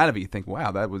you get out of it, you think,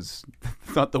 wow, that was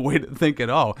not the way to think at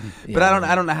all. But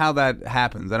I don't know how that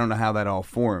happens. I don't know how that all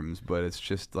forms, but it's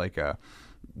just like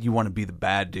you want to be the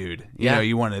bad dude. You know,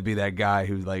 you want to be that guy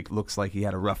who, like, looks like he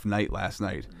had a rough night last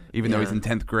night, even though he's in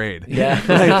 10th grade. Yeah.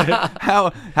 Like,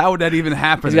 how would that even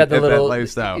happen at that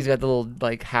lifestyle? He's got the little,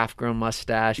 like, half-grown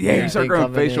mustache. Yeah, you start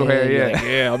growing facial hair, like,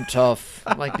 I'm tough.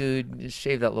 I'm like, dude, just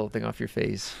shave that little thing off your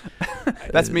face.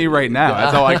 That's me right now.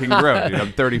 That's all I can grow, dude.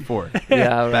 I'm 34.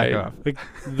 Yeah, right. Back off. Like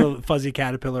the fuzzy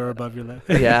caterpillar above your lip.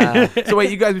 Yeah. So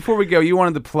wait, you guys, before we go, you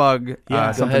wanted to plug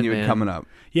something ahead, you had coming up.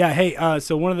 Yeah. Hey.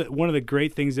 So one of the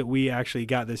great things that we actually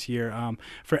got this year,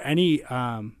 for any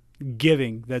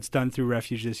giving that's done through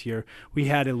Refuge this year, we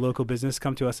had a local business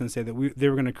come to us and say that they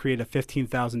were going to create a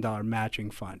 $15,000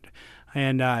 matching fund,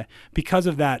 and because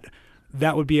of that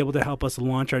would be able to help us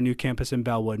launch our new campus in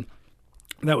Bellwood.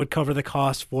 That would cover the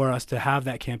cost for us to have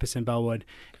that campus in Bellwood,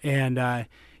 and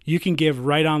you can give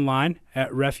right online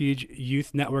at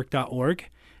refugeyouth.network.org.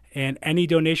 And any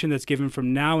donation that's given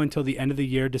from now until the end of the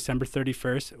year, December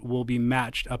 31st, will be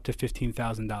matched up to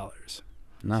 $15,000.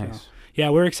 Nice. So, yeah,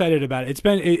 we're excited about it.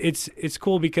 It's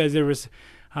cool because there was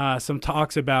some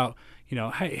talks about, you know,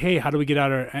 hey, how do we get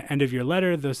out our end of year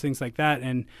letter, those things like that,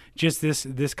 and just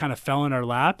this kind of fell in our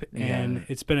lap, and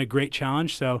it's been a great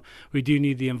challenge. So we do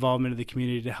need the involvement of the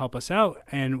community to help us out,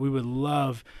 and we would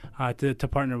love to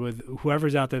partner with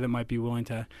whoever's out there that might be willing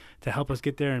to help us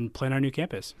get there and plan our new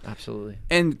campus. Absolutely.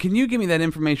 And can you give me that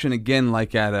information again,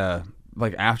 like at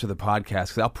like after the podcast?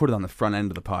 Because I'll put it on the front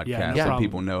end of the podcast so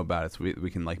people know about it, so we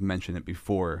can, like, mention it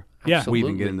before we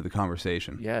even get into the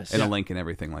conversation. Yes. And a link and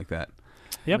everything like that.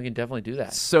 Yep. We can definitely do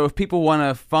that. So if people want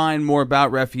to find more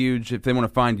about Refuge, if they want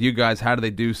to find you guys, how do they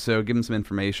do so? Give them some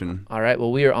information. All right.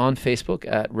 Well, we are on Facebook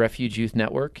at Refuge Youth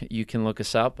Network. You can look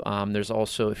us up. There's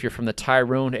also, if you're from the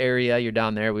Tyrone area, you're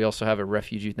down there. We also have a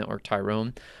Refuge Youth Network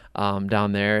Tyrone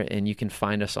down there, and you can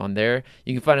find us on there.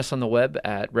 You can find us on the web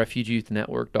at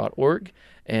refugeyouth.network.org,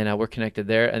 and we're connected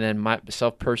there. And then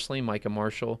myself personally, Micah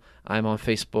Marshall, I'm on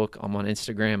Facebook, I'm on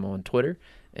Instagram, I'm on Twitter.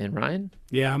 And Ryan?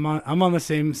 Yeah, I'm on the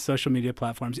same social media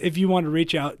platforms. If you want to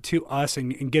reach out to us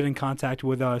and get in contact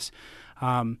with us,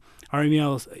 our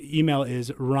email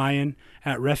is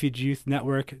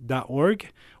ryan@refugeyyouthnetwork.org,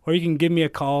 or you can give me a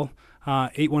call,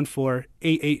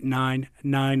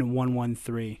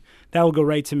 814-889-9113. That will go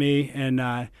right to me,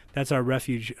 and that's our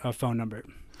Refuge phone number.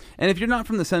 And if you're not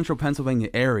from the central Pennsylvania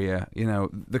area,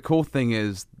 the cool thing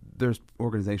is there's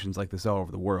organizations like this all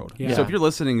over the world. Yeah. So if you're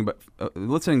listening to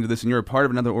this and you're a part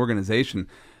of another organization,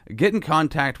 get in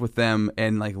contact with them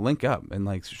and link up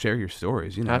and share your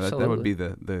stories. That would be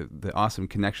the awesome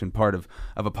connection part of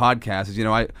a podcast. Is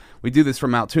we do this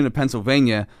from Altoona,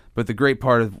 Pennsylvania, but the great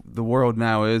part of the world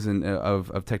now is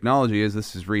of technology is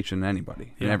this is reaching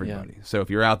anybody and everybody. Yeah. So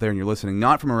if you're out there and you're listening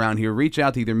not from around here, reach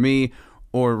out to either me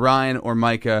or Ryan or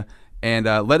Micah. And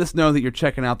let us know that you're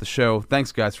checking out the show.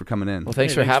 Thanks, guys, for coming in. Well,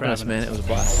 thanks for having us, man. It was a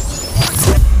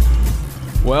blast.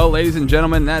 Well, ladies and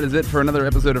gentlemen, that is it for another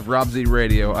episode of Rob Z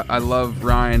Radio. I love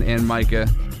Ryan and Micah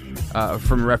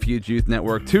from Refuge Youth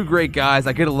Network. Two great guys.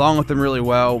 I get along with them really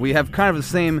well. We have kind of the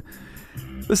same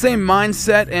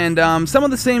mindset and some of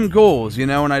the same goals,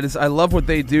 and I love what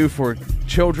they do for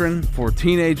children, for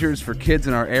teenagers, for kids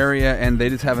in our area, and they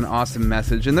just have an awesome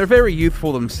message, and they're very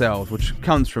youthful themselves, which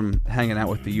comes from hanging out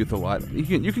with the youth a lot.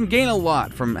 You can gain a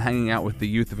lot from hanging out with the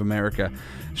youth of America.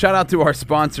 Shout out to our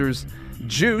sponsors,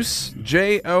 Juice,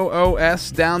 Joos,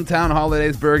 downtown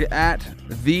Hollidaysburg, at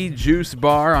The Juice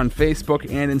Bar on Facebook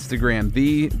and Instagram.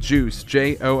 The Juice,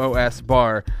 Joos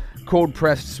Bar. Cold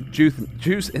pressed juice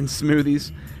and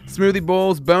smoothies, smoothie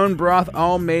bowls, bone broth,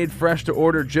 all made fresh to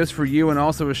order just for you. And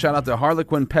also a shout out to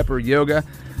Harlequin Pepper Yoga,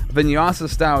 Vinyasa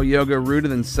style yoga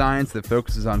rooted in science that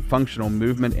focuses on functional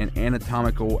movement and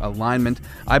anatomical alignment.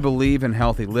 I believe in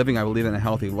healthy living. I believe in a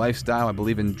healthy lifestyle. I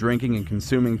believe in drinking and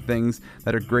consuming things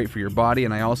that are great for your body.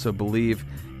 And I also believe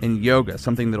in yoga,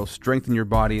 something that'll strengthen your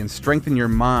body and strengthen your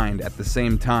mind at the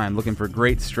same time. Looking for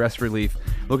great stress relief,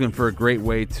 looking for a great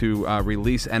way to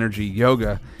release energy.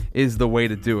 Yoga is the way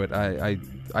to do it. I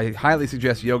highly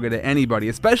suggest yoga to anybody,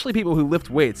 especially people who lift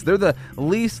weights. They're the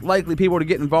least likely people to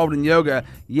get involved in yoga,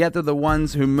 yet they're the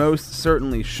ones who most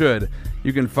certainly should.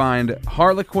 You can find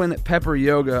Harlequin Pepper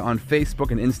Yoga on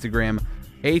Facebook and Instagram,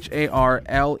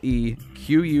 HARLEQUIN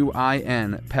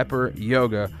Pepper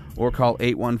Yoga, or call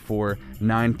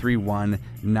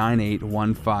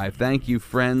 814-931-9815. Thank you,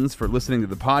 friends, for listening to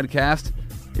the podcast.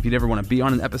 If you'd ever want to be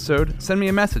on an episode, send me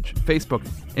a message. Facebook,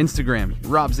 Instagram,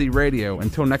 Rob Z Radio.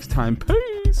 Until next time,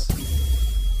 peace.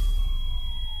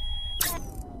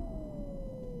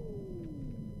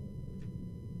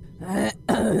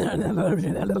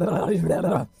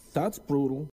 That's brutal.